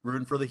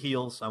rooting for the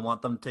Heels. I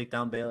want them to take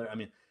down Baylor. I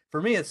mean,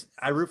 for me,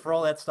 I root for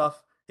all that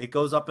stuff. It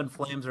goes up in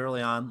flames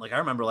early on. Like I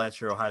remember last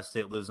year, Ohio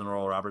State losing to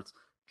Oral Roberts,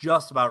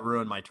 just about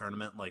ruined my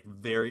tournament. Like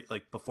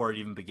before it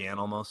even began,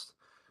 almost.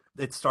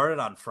 It started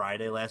on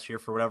Friday last year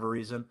for whatever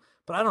reason,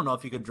 but I don't know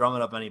if you could drum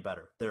it up any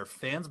better. There are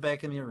fans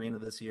back in the arena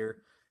this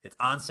year. It's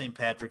on St.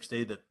 Patrick's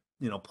Day that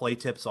play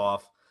tips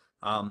off.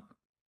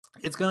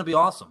 It's going to be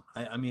awesome.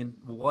 I mean,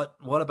 what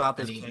about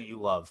this can't you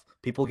love?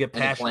 People get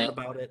passionate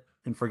about it,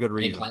 and for good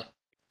reason.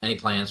 Any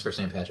plans for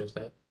St. Patrick's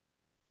Day?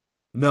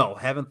 No,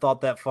 haven't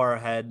thought that far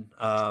ahead.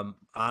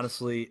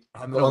 Honestly,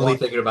 I'm only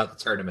thinking about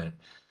the tournament.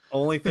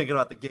 Only thinking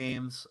about the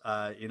games.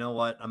 You know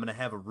what? I'm going to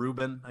have a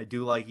Reuben. I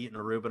do like eating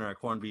a Reuben or a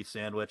corned beef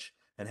sandwich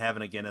and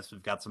having a Guinness.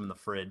 We've got some in the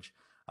fridge.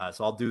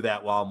 So I'll do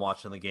that while I'm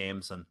watching the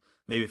games and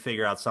maybe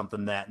figure out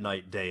something that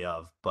night, day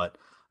of. But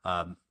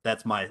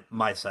that's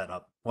my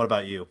setup. What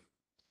about you?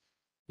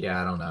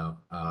 Yeah, I don't know.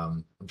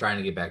 I'm trying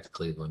to get back to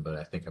Cleveland, but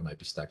I think I might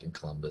be stuck in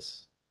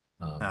Columbus.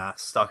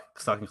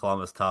 Stuck in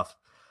Columbus, tough.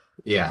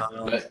 Yeah,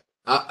 but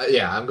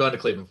I'm going to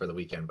Cleveland for the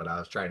weekend, but I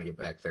was trying to get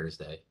back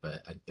Thursday,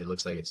 but it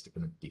looks like it's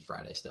going to be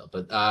Friday still.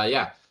 But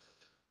yeah,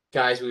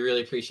 guys, we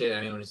really appreciate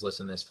anyone who's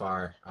listened this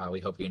far. We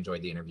hope you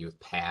enjoyed the interview with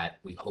Pat.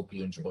 We hope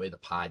you enjoy the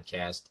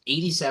podcast.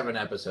 87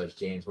 episodes,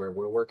 James. We're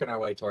working our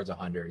way towards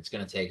 100. It's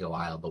going to take a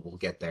while, but we'll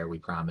get there. We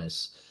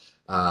promise.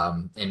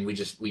 And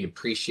we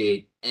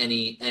appreciate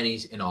any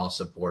and all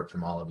support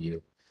from all of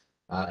you.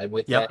 And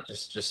with that,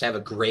 just have a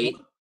great.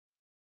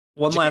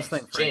 One last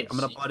thing, Frank. I'm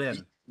going to butt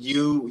in.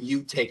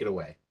 You take it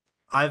away.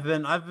 I've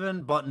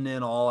been butting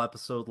in all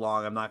episode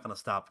long. I'm not going to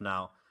stop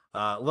now.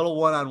 Little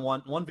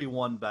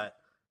 1v1 bet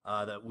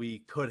that we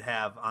could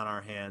have on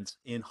our hands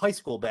in high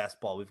school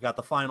basketball. We've got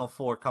the Final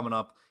Four coming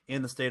up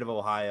in the state of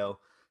Ohio.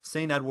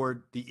 St.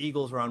 Edward, the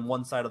Eagles are on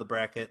one side of the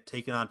bracket,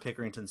 taking on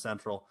Pickerington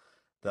Central.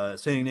 The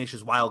St.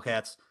 Ignatius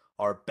Wildcats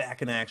are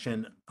back in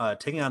action,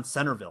 taking on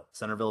Centerville.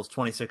 Centerville is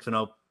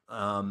 26-0,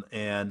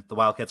 and the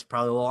Wildcats are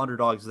probably a little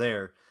underdogs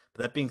there.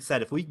 But that being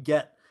said, if we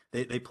get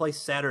they play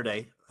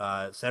Saturday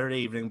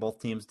evening, both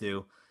teams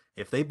do.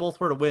 If they both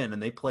were to win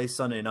and they play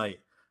Sunday night,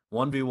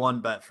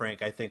 1v1 bet,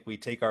 Frank, I think we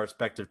take our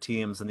respective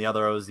teams and the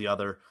other owes the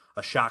other.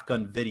 A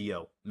shotgun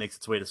video makes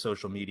its way to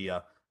social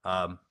media.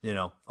 All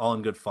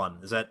in good fun.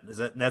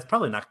 That's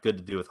probably not good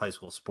to do with high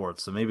school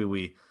sports. So maybe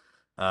we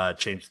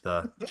change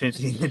the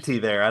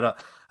ENT there. I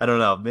don't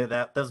know.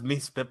 That was me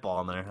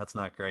spitballing there. That's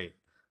not great.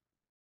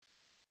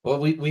 Well,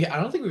 we I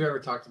don't think we've ever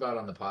talked about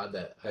on the pod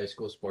that high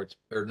school sports,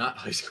 or not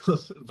high school,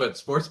 but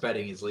sports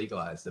betting is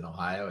legalized in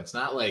Ohio. It's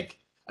not like,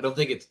 I don't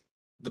think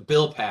the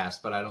bill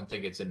passed, but I don't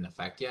think it's in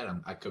effect yet.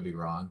 I could be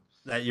wrong.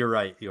 You're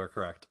right. You are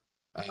correct.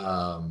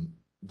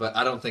 But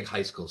I don't think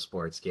high school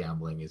sports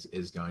gambling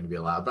is going to be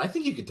allowed. But I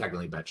think you could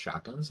technically bet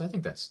shotguns. I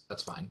think that's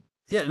fine.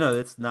 Yeah, no,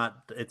 it's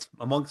not. It's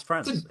amongst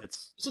friends.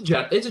 It's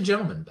a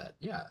gentleman bet.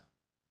 Yeah.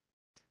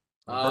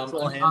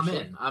 I'm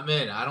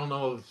in. I don't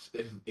know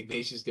if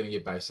Ignatius is going to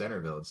get by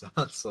Centerville. It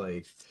sounds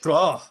like.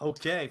 Oh,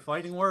 okay.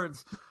 Fighting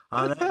words.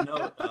 On that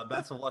note,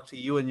 best of luck to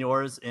you and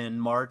yours in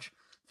March.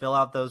 Fill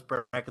out those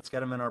brackets,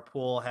 get them in our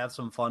pool, have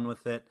some fun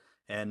with it,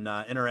 and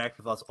interact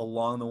with us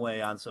along the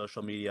way on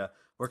social media.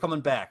 We're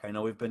coming back. I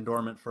know we've been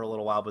dormant for a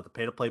little while, but the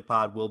Pay to Play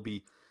pod will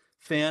be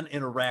fan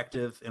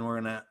interactive, and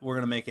we're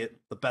gonna make it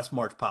the best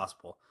March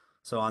possible.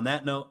 So on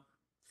that note,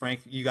 Frank,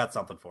 you got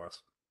something for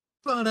us.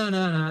 One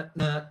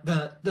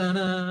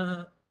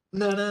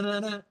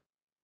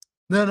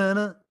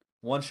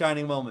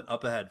shining moment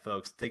up ahead,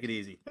 folks. Take it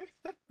easy.